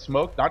 Not even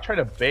smoke, not trying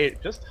to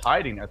bait, just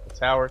hiding at the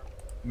tower.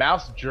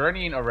 Mouse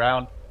journeying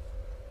around.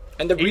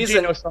 And the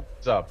reason knows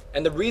something's up.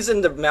 And the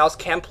reason the Mouse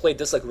can't play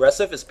this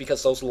aggressive is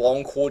because those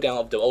long cooldown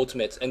of the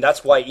ultimates, and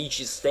that's why each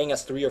is staying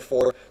as 3 or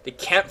 4. They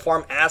can't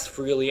farm as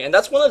freely, and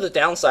that's one of the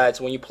downsides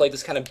when you play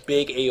this kind of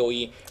big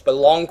AoE but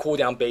long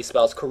cooldown base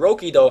spells.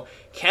 kuroky though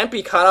can't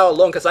be caught out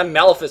alone because I'm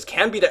Maleficent,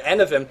 can be the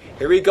end of him.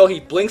 Here we go, he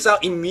blinks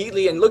out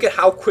immediately, and look at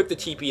how quick the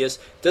TP is.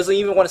 Doesn't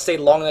even want to stay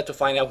long enough to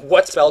find out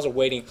what spells are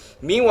waiting.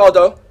 Meanwhile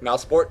though,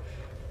 Mousesport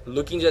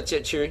looking to the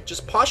tier,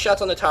 just pot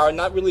shots on the tower,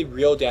 not really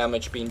real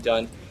damage being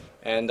done.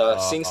 And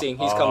Sing Sing,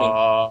 he's coming.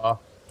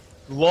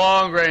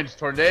 Long range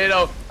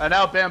tornado, and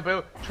now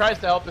Bamboo tries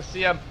to help the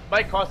CM.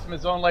 Might cost him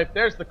his own life.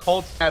 There's the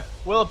cold snap.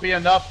 Will it be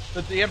enough?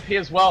 The DMP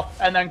as well,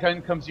 and then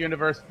comes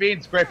Universe.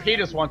 Fiend's grip. He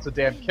just wants a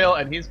damn kill,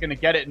 and he's gonna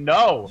get it.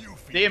 No,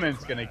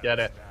 Demon's gonna get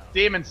it.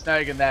 Demon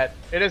snagging that.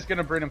 It is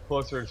gonna bring him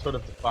closer to sort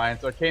of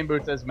defiance. Arcane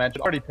Boots, as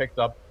mentioned, already picked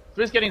up.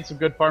 So he's getting some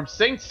good farm.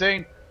 Sing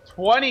Sing,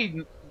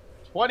 2,000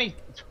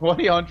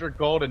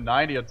 gold and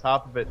 90 on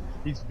top of it.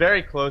 He's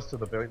very close to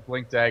the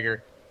Blink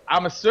Dagger.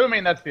 I'm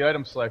assuming that's the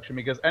item selection,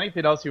 because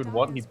anything else he would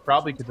want, he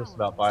probably could just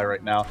about buy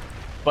right now.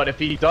 But if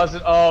he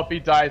doesn't, if he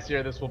dies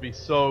here, this will be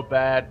so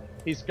bad.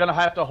 He's gonna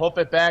have to hoof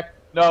it back.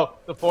 No,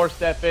 the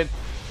 4-step in.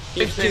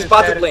 He's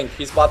bought the blink.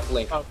 He's bought the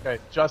blink. Okay,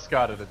 just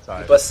got it in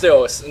time. But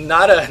still, it's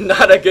not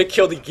a good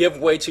kill to give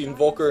away to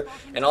Invoker,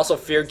 and also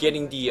Fear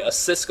getting the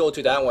assist go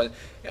to that one.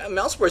 Yeah,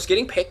 mousesports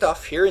getting picked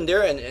off here and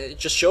there, and it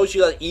just shows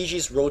you that EG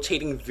is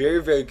rotating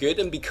very, very good.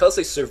 And because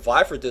they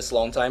survived for this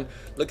long time,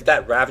 look at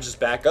that, Ravage is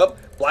back up,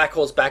 Black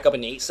Hole's back up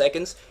in 8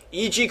 seconds.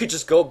 EG could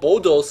just go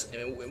bulldoze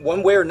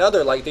one way or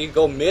another. Like, they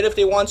go mid if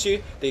they want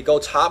to, they go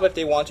top if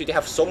they want to. They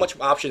have so much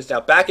options now.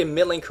 Back in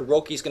mid lane,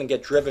 kuroky's going to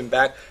get driven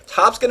back.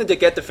 Top's going to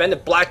get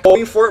defended. Black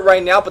going for it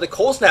right now, but the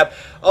cold snap,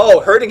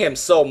 oh, hurting him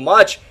so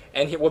much.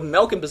 And with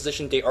maelk in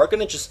position, they are going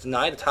to just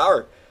deny the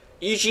tower.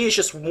 EG is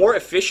just more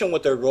efficient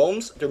with their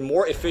roams. They're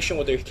more efficient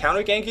with their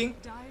counter ganking.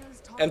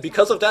 And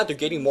because of that, they're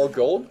getting more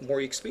gold, more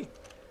XP.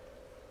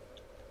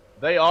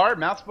 They are.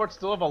 mousesports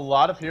still have a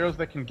lot of heroes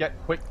that can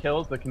get quick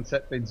kills, that can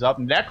set things up.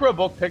 Necro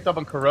both picked up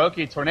on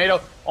kuroky.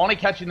 Tornado only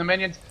catching the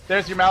minions.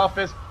 There's your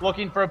Maleficent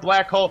looking for a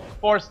black hole.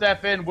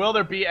 4-step in. Will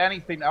there be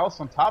anything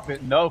else on top of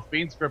it? No.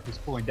 Fiend's grip is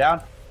cooling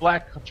down.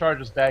 Black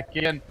charges back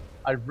in.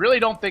 I really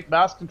don't think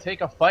Mouse can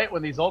take a fight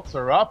when these ults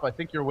are up. I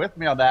think you're with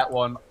me on that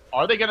one.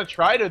 Are they going to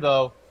try to,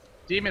 though?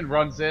 Demon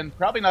runs in.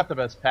 Probably not the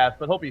best path,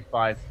 but he'll be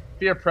fine.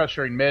 Fear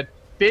pressuring mid.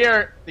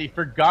 Fear, the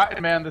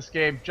forgotten man in this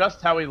game,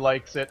 just how he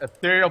likes it.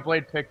 Ethereal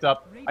Blade picked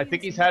up. I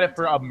think he's had it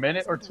for a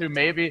minute or two,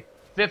 maybe.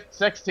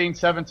 16,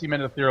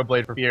 17-minute Ethereal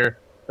Blade for Fear.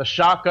 The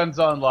shotgun's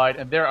online,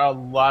 and there are a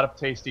lot of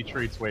tasty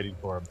treats waiting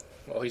for him.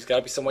 Well, he's got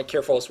to be somewhat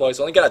careful as well. He's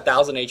only got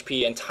 1,000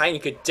 HP, and Tiny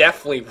could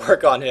definitely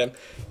work on him.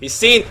 He's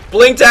seen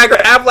Blink Dagger,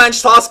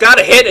 Avalanche Toss, got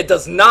a hit. It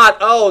does not.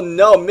 Oh,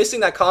 no, missing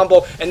that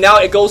combo. And now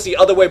it goes the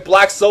other way.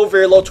 Black so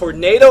very low.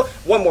 Tornado.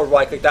 One more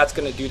right click. That's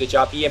going to do the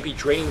job. EMP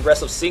draining the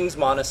rest of Sing's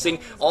mana. Sing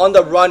on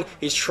the run.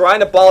 He's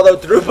trying to ball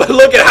out through, but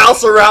look at how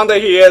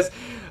surrounded he is.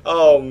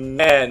 Oh,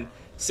 man.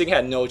 Sing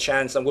had no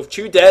chance. And with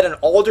 2 dead and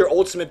all their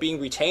ultimate being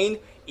retained,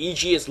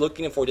 EG is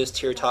looking for this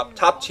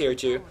top tier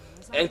 2.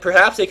 And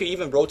perhaps they could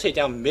even rotate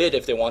down mid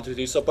if they want to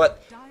do so,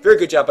 but very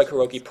good job by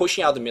kuroky,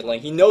 pushing out the mid lane.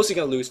 He knows he's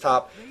going to lose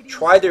top,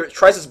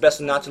 tries his best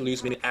not to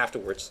lose mid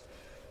afterwards.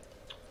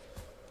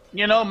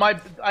 You know,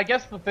 I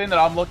guess the thing that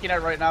I'm looking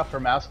at right now for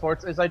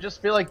mousesports is I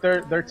just feel like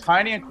they're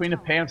Tiny and Queen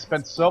of Pain have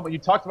spent so much. You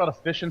talked about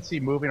efficiency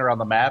moving around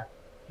the map.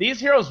 These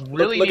heroes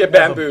really look at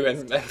Bamboo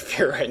and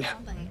Fear right now.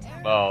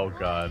 Oh,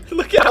 God.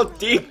 Look at how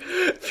deep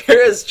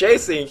Fear is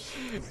chasing.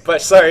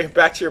 But, sorry,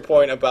 back to your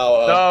point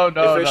about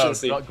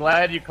efficiency. No.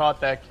 Glad you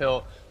caught that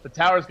kill. The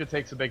tower's going to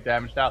take some big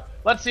damage now.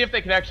 Let's see if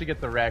they can actually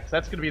get the Rex.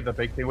 That's going to be the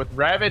big thing. With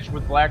Ravage,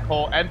 with Black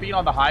Hole, and being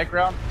on the high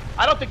ground,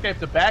 I don't think they have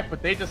to back,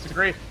 but they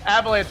disagree.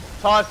 Avalanche,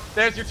 toss,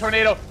 there's your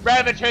Tornado.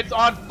 Ravage hits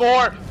on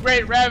 4.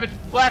 Great Ravage.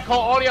 Black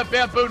Hole, only a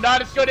Bamboo.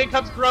 Not as good. In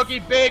comes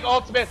kuroky. Big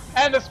ultimate.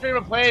 And the Stream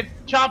of Blades.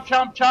 Chomp,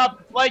 chomp, chomp.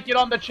 Like it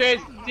on the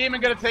chase. Demon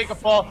going to take a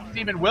fall.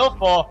 Demon will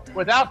fall.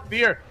 Without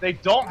Fear, they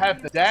don't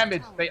have the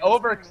damage. They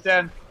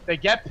overextend. They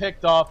get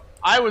picked off.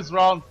 I was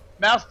wrong.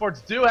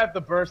 mousesports do have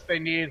the burst they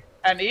need.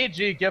 And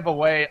EG give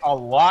away a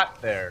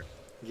lot there.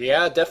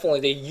 Yeah, definitely.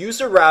 They use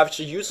their Ravage,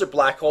 they use their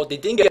Black Hole. They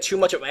didn't get too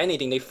much of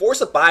anything. They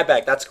force a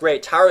buyback. That's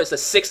great. Tower is a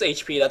 6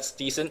 HP. That's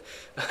decent.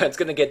 It's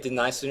going to get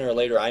denied sooner or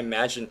later, I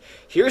imagine.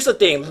 Here's the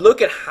thing.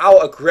 Look at how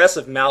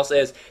aggressive Mouse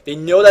is. They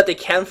know that they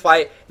can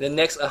fight in the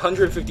next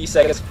 150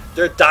 seconds.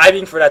 They're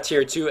diving for that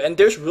tier 2. And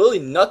there's really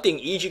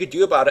nothing EG could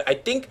do about it. I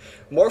think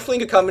Morphling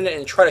could come in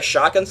and try to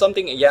shotgun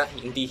something. And yeah,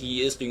 indeed,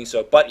 he is doing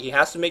so. But he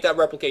has to make that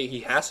replicate. He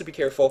has to be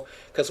careful.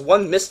 Because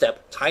one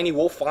misstep, Tiny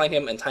will find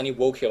him and Tiny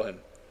will kill him.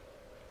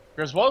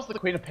 As well as the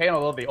Queen of Pain,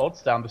 although the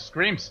ult's down, the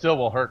Scream still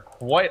will hurt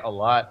quite a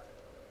lot.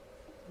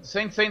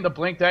 Same thing, the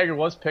Blink Dagger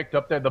was picked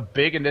up there, the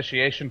big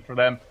initiation for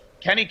them.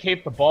 Can he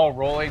keep the ball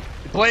rolling?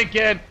 Blink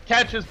in,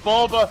 catches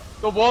Bulba,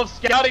 the Wolves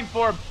scouting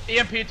for him.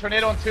 EMP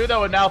Tornado on 2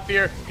 though, and now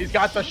Fear. He's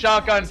got the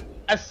shotgun,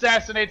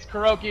 assassinates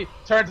kuroky,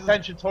 turns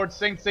attention towards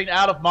Sing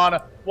out of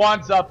mana,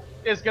 wands up,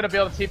 is going to be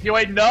able to TP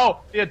away.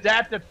 No, the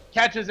adaptive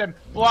catches him,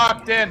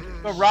 blocked in,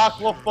 the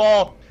rock will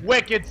fall,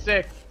 wicked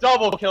sick,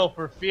 double kill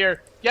for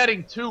Fear.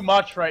 Getting too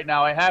much right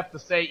now, I have to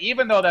say.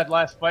 Even though that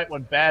last fight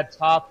went bad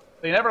top,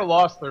 they never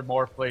lost their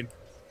Morphling.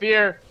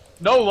 Fear,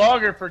 no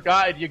longer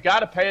forgotten. You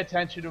got to pay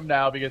attention to him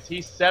now because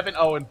he's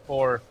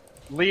 7-0-4,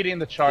 leading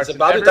the charts. He's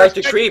about to die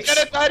to creeps. He's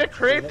gonna die to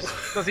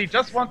creeps. Does he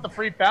just want the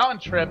free fountain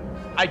trip?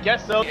 I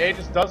guess so.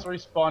 Aegis does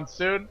respawn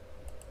soon.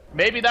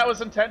 Maybe that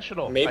was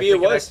intentional. Maybe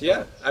it was,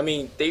 yeah. I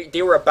mean,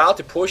 they were about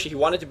to push. He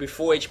wanted to be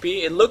full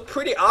HP. It looked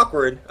pretty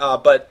awkward,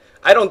 but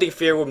I don't think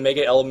Fear would make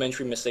an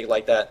elementary mistake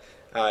like that.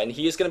 And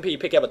he is going to be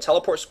picking up a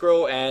teleport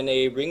scroll and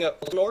a ring of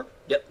ultimate orb.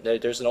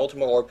 Yep, there's an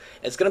ultimate orb.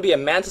 It's going to be a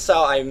Manta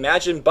style, I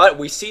imagine, but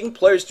we've seen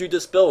players do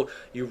this build.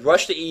 You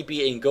rush the EB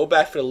and go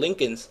back for the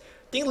Lincolns.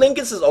 I think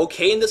Lincolns is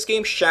okay in this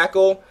game.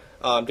 Shackle,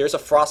 there's a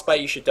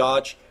Frostbite you should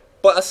dodge.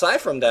 But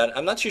aside from that,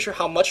 I'm not too sure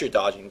how much you're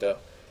dodging, though.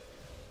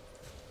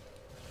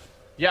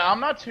 Yeah, I'm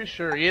not too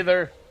sure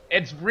either.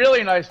 It's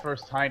really nice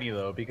versus Tiny,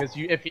 though, because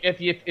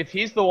if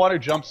he's the one who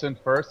jumps in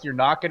first, you're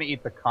not going to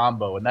eat the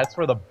combo, and that's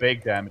where the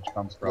big damage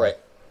comes from. Right.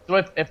 So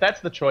if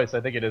that's the choice,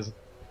 I think it is.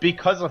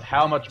 Because of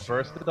how much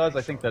burst it does,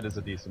 I think that is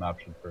a decent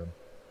option for him.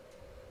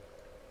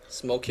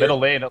 Smoke here. Middle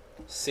lane.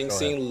 Sing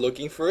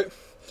looking for it.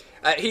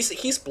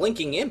 He's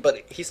blinking in,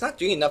 but he's not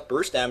doing enough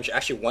burst damage to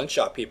actually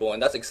one-shot people,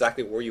 and that's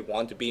exactly where you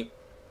want to be.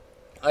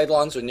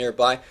 Eidolons are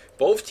nearby.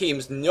 Both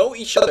teams know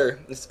each other.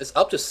 It's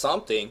up to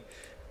something.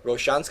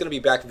 Roshan's going to be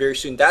back very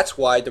soon. That's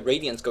why the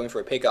Radiant's going for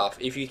a pick off.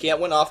 If you get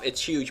one off,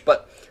 it's huge.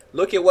 But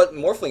look at what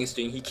Morphling is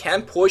doing. He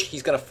can push.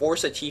 He's going to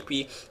force a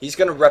TP. He's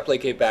going to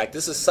replicate back.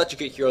 This is such a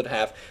good hero to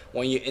have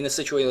when you're in a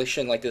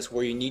situation like this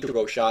where you need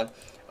Roshan.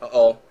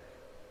 Uh-oh.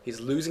 He's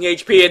losing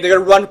HP, and they're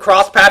going to run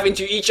cross-path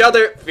into each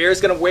other. Fear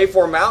is going to wait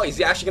for him out. He's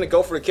actually going to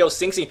go for a kill.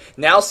 Sing Sing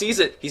now sees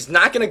it. He's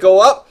not going to go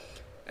up.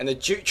 And the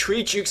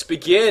tree jukes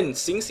begin.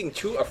 Sing Sing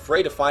too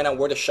afraid to find out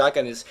where the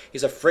shotgun is.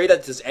 He's afraid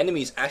that his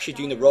enemy is actually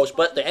doing the roach,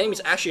 but the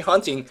enemy's actually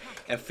hunting,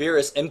 and Fear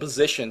is in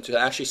position to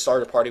actually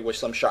start a party with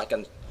some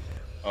shotguns.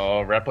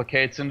 Oh,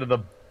 replicates into the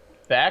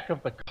back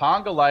of the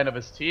conga line of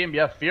his team.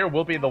 Yeah, Fear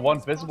will be the one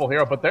visible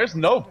hero, but there's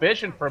no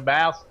vision for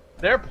Mouse.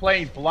 They're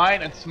playing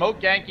blind, and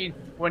smoke ganking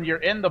when you're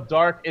in the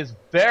dark is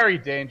very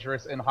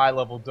dangerous in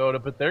high-level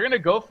Dota, but they're going to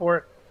go for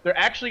it. They're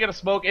actually going to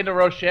smoke into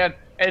Roshan,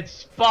 and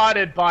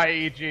spotted by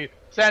EG.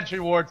 Sentry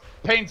wards,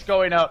 paint's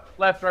going out,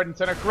 left, right, and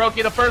center.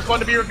 Kuroky, the first one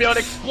to be revealed,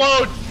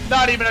 explodes,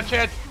 not even a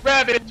chance.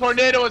 Rabbit,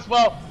 tornado as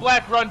well.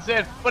 Black runs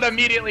in, but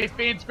immediately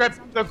Fiend's Grip,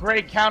 the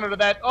great counter to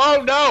that.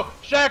 Oh no,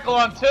 Shackle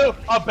on 2,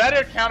 a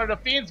better counter to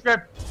Fiend's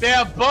Grip.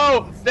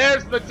 Bamboe,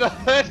 there's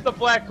the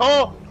black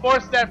hole, 4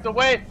 steps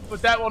away,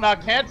 but that will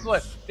not cancel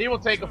it. He will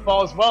take a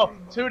fall as well.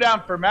 2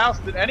 down for Mouse.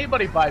 Did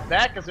anybody buy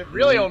back? Is it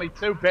really only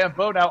 2?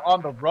 Bamboe now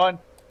on the run.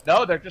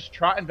 No, they're just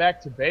trotting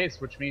back to base,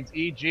 which means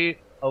EG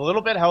a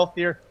little bit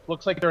healthier.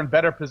 Looks like they're in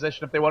better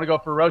position if they want to go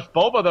for Roche.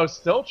 Bulba, though,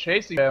 still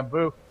chasing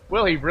Bamboo.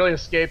 Will he really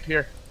escape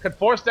here? Could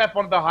 4-step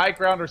onto the high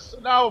ground or...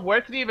 No,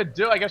 what can he even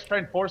do? I guess try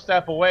and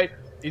 4-step away.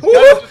 He's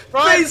going to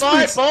try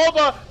by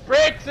Bulba.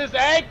 Breaks his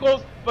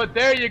ankles. But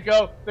there you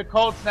go. The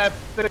cold snap,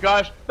 the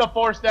gush, the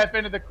 4-step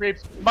into the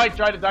creeps. Might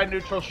try to die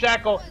neutral.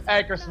 Shackle,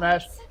 anchor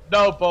smash.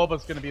 No,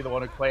 Bulba's going to be the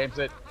one who claims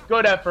it.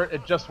 Good effort,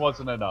 it just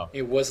wasn't enough.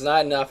 It was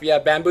not enough. Yeah,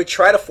 Bamboo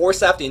tried to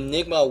force out the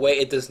Enigma away.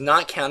 It does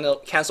not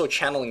cancel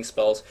channeling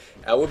spells.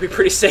 It would be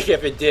pretty sick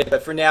if it did.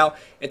 But for now,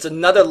 it's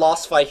another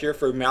lost fight here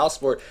for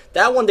mousesports.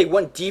 That one, they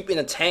went deep in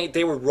the tank.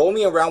 They were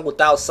roaming around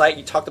without sight.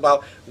 You talked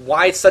about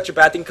why it's such a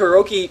bad thing.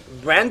 Kuroky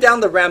ran down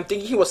the ramp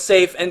thinking he was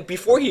safe. And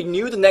before he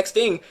knew the next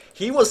thing,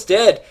 he was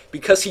dead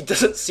because he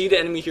doesn't see the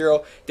enemy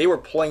hero. They were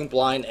playing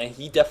blind, and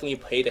he definitely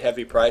paid a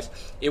heavy price.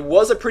 It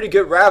was a pretty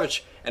good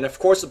Ravage. And of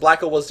course the Black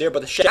Hole was there,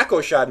 but the Shackle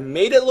shot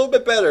made it a little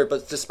bit better,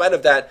 but despite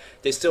of that,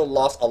 they still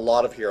lost a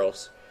lot of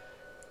heroes.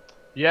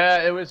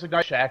 Yeah, it was a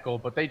nice Shackle,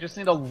 but they just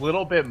need a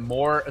little bit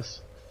more.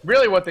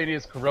 Really what they need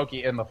is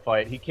Kuroky in the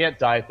fight. He can't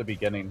die at the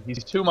beginning.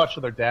 He's too much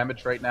of their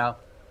damage right now.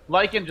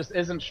 Lycan just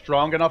isn't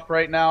strong enough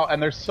right now, and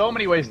there's so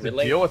many ways to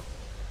deal with...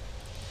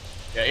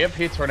 Yeah,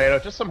 EMP Tornado,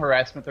 just some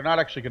harassment. They're not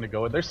actually going to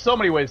go in. There's so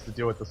many ways to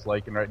deal with this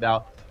Lycan right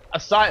now.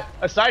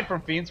 Aside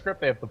from Fiend's Grip,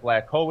 they have the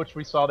Black Hole, which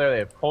we saw there. They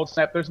have Cold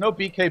Snap. There's no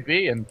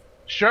BKB, and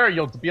sure,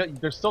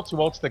 there's still 2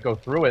 ults that go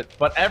through it,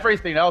 but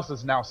everything else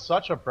is now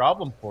such a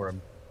problem for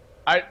him.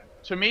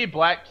 To me,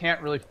 Black can't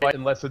really fight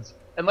unless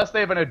they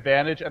have an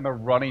advantage and they're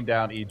running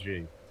down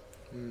EG.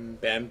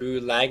 Bamboo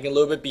lagging a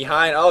little bit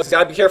behind. Oh, he's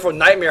got to be careful.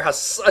 Nightmare has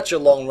such a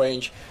long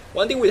range.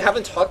 One thing we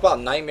haven't talked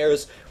about Nightmare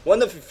is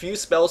one of the few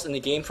spells in the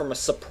game from a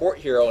support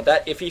hero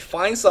that if he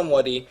finds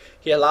somebody,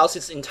 he allows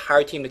his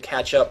entire team to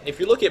catch up. If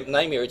you look at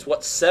Nightmare, it's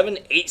what,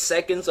 7-8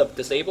 seconds of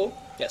disable?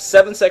 Yeah,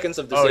 7 seconds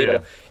of disable. Oh, yeah.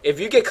 If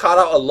you get caught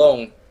out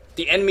alone,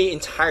 the enemy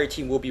entire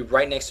team will be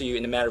right next to you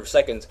in a matter of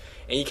seconds,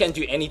 and you can't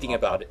do anything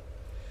about it.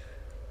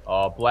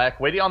 Oh, Black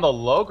waiting on the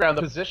low ground.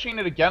 The positioning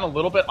it again a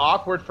little bit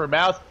awkward for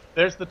Mouse.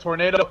 There's the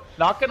Tornado.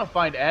 Not going to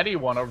find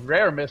anyone. A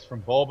rare miss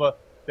from Bulba.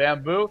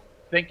 Bamboo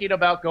thinking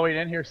about going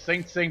in here.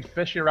 Sing Sing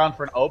fishing around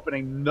for an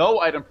opening. No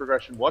item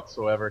progression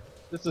whatsoever.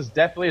 This is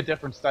definitely a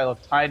different style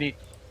of Tiny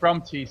from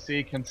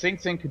TC. Can Sing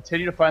Sing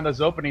continue to find those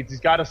openings? He's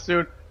got a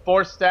suit,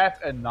 4-staff,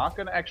 and not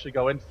going to actually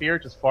go in. Fear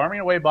just farming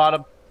away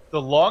bottom.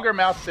 The longer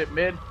Mouse sit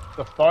mid,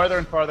 the farther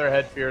and farther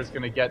ahead Fear is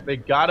going to get. They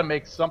got to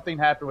make something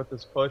happen with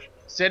this push.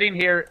 Sitting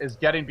here is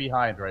getting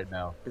behind right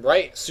now.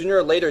 Right. Sooner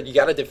or later, you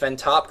got to defend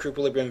top.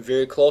 Creeper have been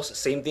very close.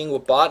 Same thing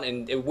with bot.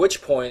 And at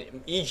which point,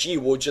 EG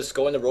will just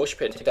go in the Roche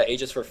pit and take that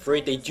Aegis for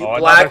free. They do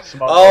Black.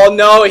 Oh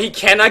no, he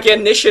cannot get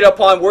initiated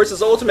upon. Where's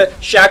his ultimate?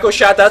 Shackle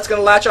shot. That's going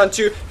to latch on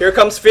too. Here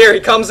comes Fear. He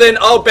comes in.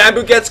 Oh,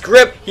 Bamboo gets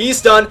grip.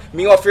 He's done.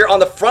 Meanwhile, Fear on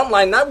the front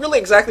line. Not really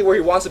exactly where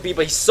he wants to be,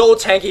 but he's so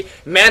tanky.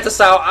 Manta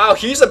Sao. Oh,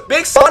 he's a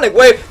big Sonic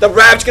Wave. The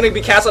Ravage going to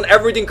be cast on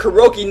everything.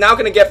 Kuroky now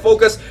going to get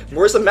focused.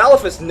 Where's the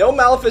Maleficent? No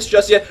Maleficent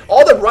just yet.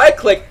 All the right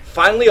click.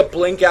 Finally a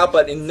blink out,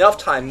 but enough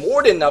time,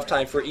 more than enough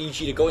time for EG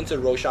to go into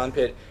the Roshan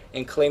pit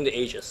and claim the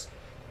Aegis.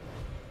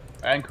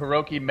 And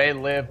Kuroky may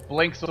live,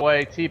 blinks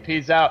away,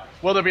 TP's out.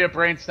 Will there be a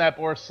brain snap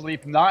or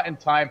sleep? Not in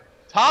time.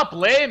 Top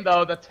lane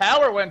though, the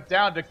tower went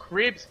down to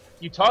creeps.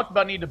 You talked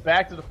about needing to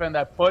back to defend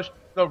that push.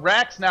 The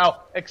Rax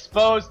now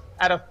exposed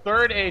at a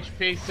 3rd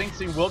HP. Sing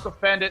Sing will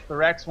defend it. The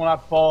Rax will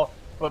not fall.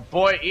 But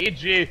boy,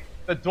 EG,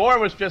 the door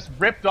was just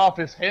ripped off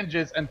his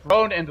hinges and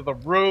thrown into the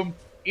room.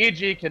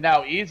 EG can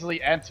now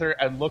easily enter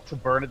and look to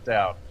burn it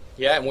down.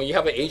 Yeah, and when you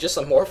have an Aegis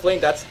on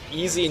Morphling, that's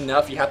easy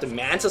enough. You have the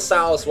Manta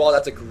Sao as well.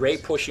 That's a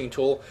great pushing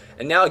tool.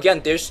 And now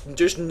again, there's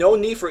no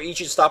need for EG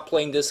to stop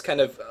playing this kind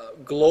of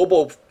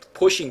global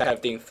pushing that kind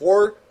of thing.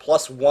 4+1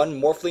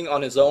 Morphling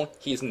on his own,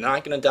 he's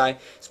not going to die,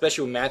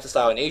 especially with Manta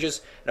Style and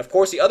Aegis. And of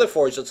course the other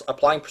 4 is just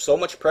applying so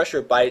much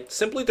pressure by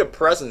simply their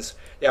presence.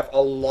 They have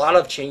a lot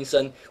of Chain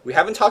Stun. We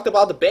haven't talked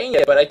about the Bane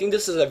yet, but I think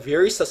this is a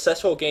very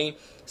successful game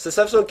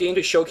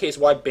to showcase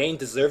why Bane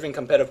deserving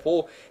competitive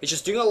pool. It's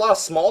just doing a lot of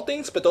small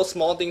things, but those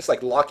small things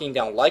like locking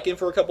down Lycan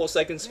for a couple of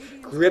seconds,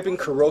 gripping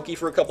Kuroky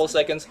for a couple of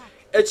seconds,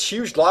 it's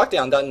huge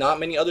lockdown that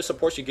not many other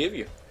supports should give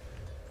you.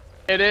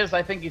 It is.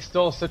 I think he's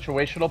still a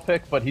situational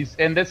pick, but he's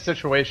in this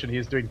situation,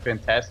 he's doing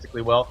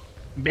fantastically well.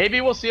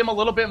 Maybe we'll see him a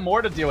little bit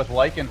more to deal with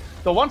Lycan.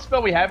 The one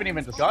spell we haven't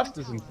even discussed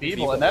is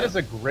Enfeeble, and that is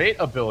a great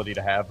ability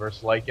to have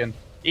versus Lycan,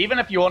 even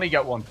if you only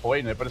get 1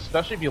 point in it, but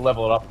especially if you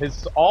level it up.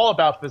 It's all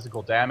about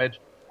physical damage.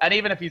 And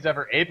even if he's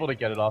ever able to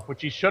get it off,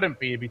 which he shouldn't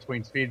be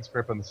between Speed,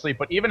 Script, and the Sleep,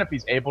 but even if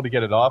he's able to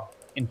get it off,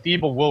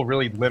 Enfeeble will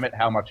really limit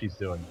how much he's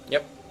doing.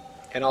 Yep.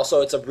 And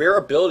also, it's a rare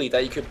ability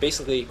that you could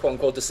basically,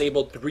 quote-unquote,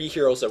 disable 3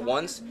 heroes at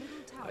once.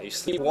 You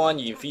sleep 1,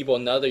 you Enfeeble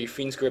another, you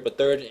Fiend's Grip a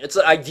 3rd. It's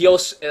an ideal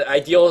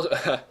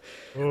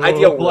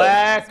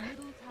Black!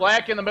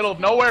 Black in the middle of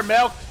nowhere,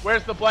 maelk.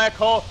 Where's the black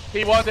hole?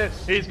 He wants it.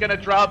 He's gonna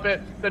drop it.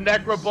 The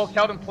Necro Bulk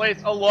held in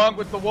place along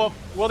with the Wolf.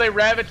 Will they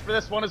ravage for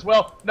this one as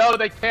well? No,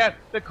 they can't.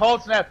 The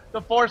Cold Snap,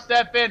 the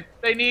 4-step in.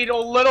 They need a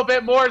little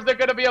bit more. Is there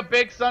gonna be a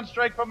big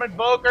Sunstrike from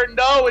Invoker?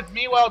 No, it's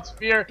meanwhile it's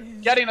Fear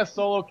getting a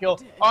solo kill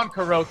on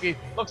Kuroky.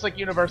 Looks like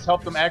Universe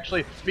helped them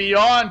actually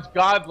beyond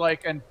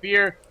godlike, and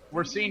Fear,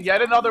 we're seeing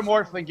yet another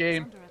Morphling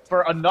game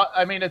for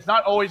I mean, it's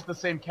not always the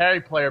same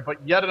carry player,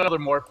 but yet another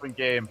Morphling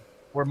game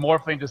where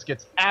Morphling just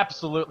gets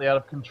absolutely out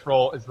of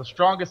control, is the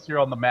strongest hero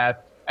on the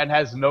map, and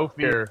has no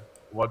fear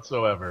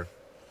whatsoever.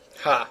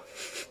 Ha.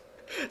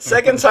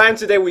 Second time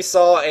today we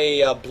saw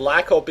a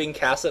Black Hole being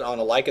casted on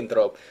a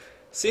Lycanthrope.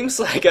 Seems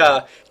like,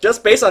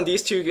 just based on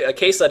these 2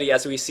 case studies,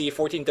 as we see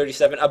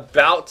 1437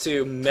 about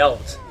to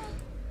melt.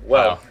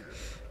 Well,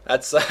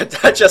 that's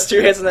just 2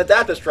 hits and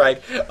Adaptive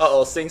Strike.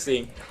 Uh-oh, Sing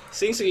Sing.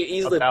 Sing Sing can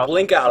easily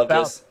blink out of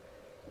this.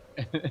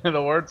 In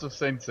the words of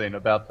Sing Sing,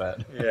 about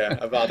that. Yeah,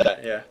 about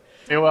that, yeah.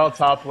 Meanwhile,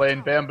 top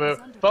lane, Bamboo.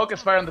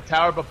 Focus fire on the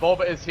tower, but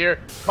Bulba is here.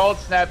 Cold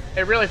Snap.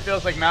 It really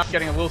feels like Mouse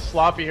getting a little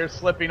sloppy here,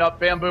 slipping up.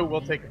 Bamboo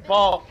will take a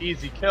fall.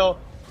 Easy kill.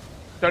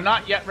 They're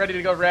not yet ready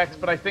to go Rex,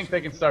 but I think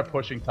they can start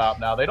pushing top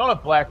now. They don't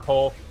have Black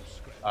Hole.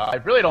 I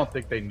really don't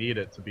think they need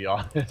it, to be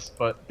honest,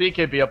 but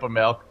BKB up a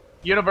maelk.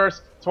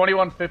 Universe,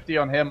 2150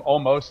 on him,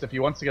 almost. If he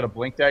wants to get a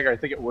Blink Dagger, I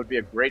think it would be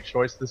a great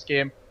choice this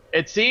game.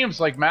 It seems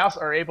like Mouse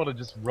are able to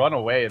just run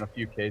away in a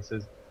few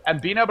cases. And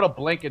being able to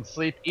blink and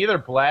sleep either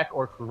Black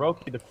or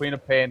Kuroky, the Queen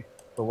of Pain,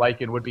 the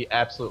Lycan, would be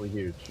absolutely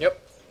huge.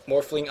 Yep.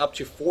 Morphling up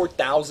to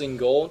 4,000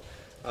 gold.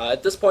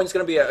 At this point, it's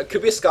going to be it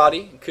could be a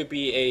Scotty. It could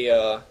be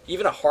a,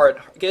 even a Heart.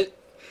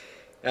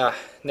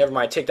 Never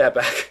mind, take that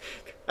back.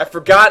 I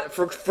forgot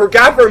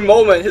for a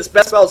moment, his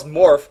best spell is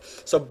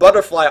Morph. So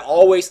Butterfly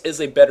always is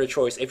a better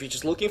choice. If you're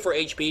just looking for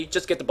HP,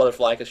 just get the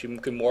Butterfly because you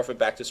can morph it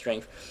back to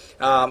strength.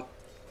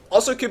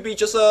 Also, it could be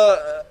just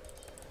a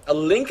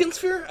Lincoln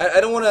Sphere.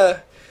 I don't want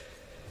to...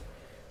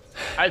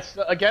 I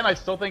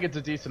still think it's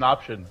a decent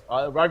option.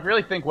 I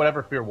really think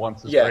whatever Fear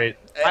wants is great.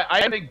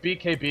 I think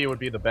BKB would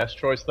be the best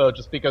choice, though,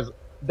 just because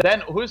then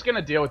who's going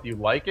to deal with you?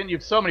 Lycan? You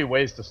have so many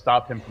ways to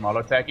stop him from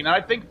auto-attacking, and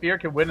I think Fear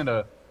can win in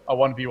a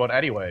 1v1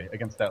 anyway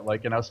against that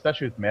Lycan,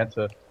 especially with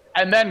Manta.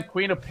 And then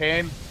Queen of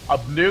Pain, a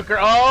nuker.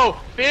 Oh,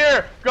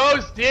 Fear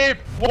goes deep.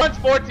 Once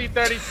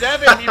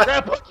 1437, he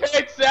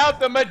replicates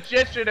out the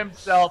Magician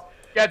himself,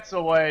 gets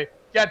away,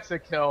 gets a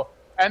kill.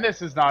 And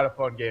this is not a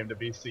fun game to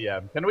be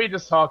CM. Can we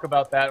just talk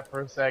about that for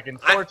a second?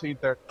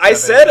 14-37. I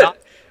said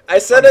it. I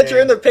said it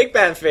during the pick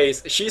ban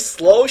phase. She's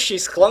slow,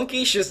 she's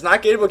clunky, she's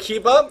not able to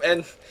keep up,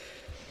 and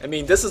I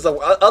mean, this is the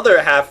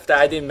other half that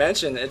I didn't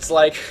mention. It's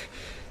like,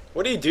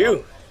 what do you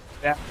do?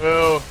 Yeah.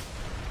 Ooh.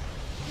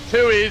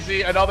 Too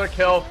easy. Another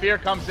kill. Fear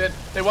comes in.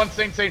 They want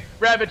Sing Sing.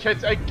 Ravage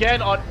hits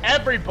again on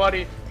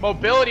everybody.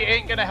 Mobility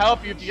ain't gonna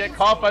help you if you get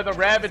caught by the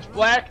Ravage.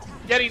 Black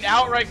getting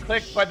outright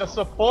clicked by the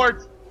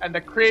support and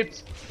the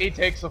creeps. He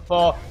takes a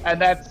fall,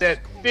 and that's it.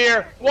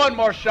 Fear, one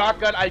more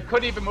shotgun. I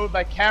couldn't even move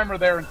my camera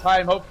there in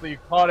time. Hopefully you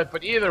caught it,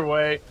 but either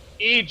way,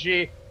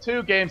 EG,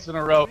 2 games in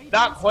a row.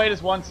 Not quite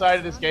as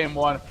one-sided as game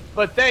 1,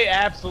 but they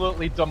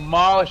absolutely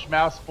demolish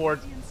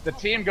mousesports. The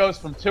team goes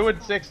from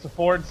 2-6 to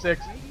 4-6.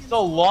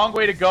 Still a long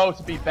way to go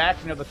to be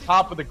back near the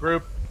top of the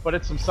group, but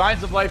it's some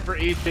signs of life for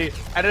EG,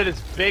 and it is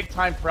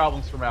big-time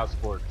problems for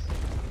mousesports.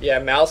 Yeah,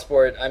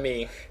 mousesport, I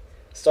mean...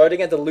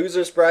 Starting at the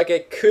losers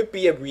bracket could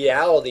be a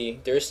reality.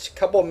 There's a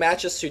couple of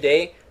matches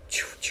today,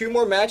 two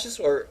more matches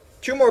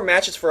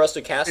for us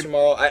to cast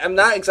tomorrow. I'm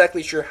not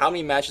exactly sure how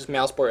many matches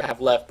Mousesport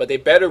have left, but they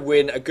better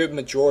win a good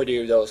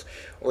majority of those,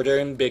 or they're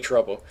in big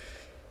trouble.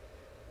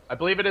 I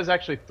believe it is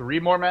actually 3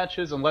 more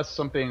matches, unless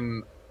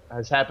something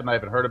has happened I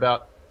haven't heard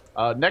about.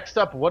 Next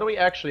up, what do we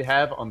actually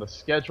have on the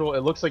schedule? It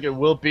looks like it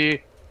will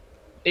be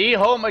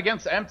E-Home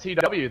against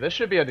MTW. This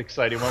should be an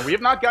exciting one. We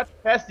have not got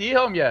past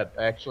E-Home yet,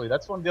 actually.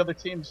 That's one of the other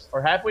teams. Or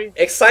have we?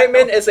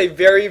 Excitement is a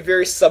very,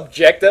 very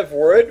subjective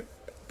word,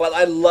 But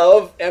I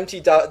love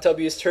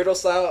MTW's turtle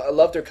style. I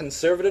love their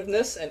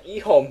conservativeness, and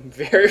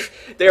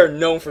eHome they are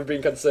known for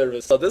being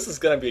conservative. So this is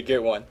gonna be a good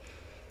one.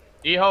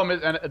 eHome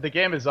is, and the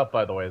game is up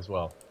by the way as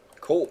well.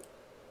 Cool.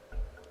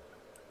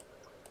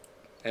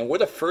 And we're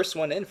the first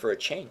one in for a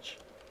change.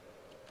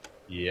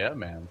 Yeah,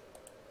 man.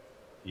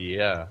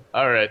 Yeah.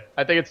 All right.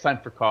 I think it's time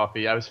for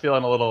coffee. I was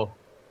feeling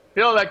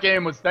that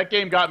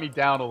game got me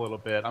down a little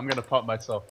bit. I'm gonna pump myself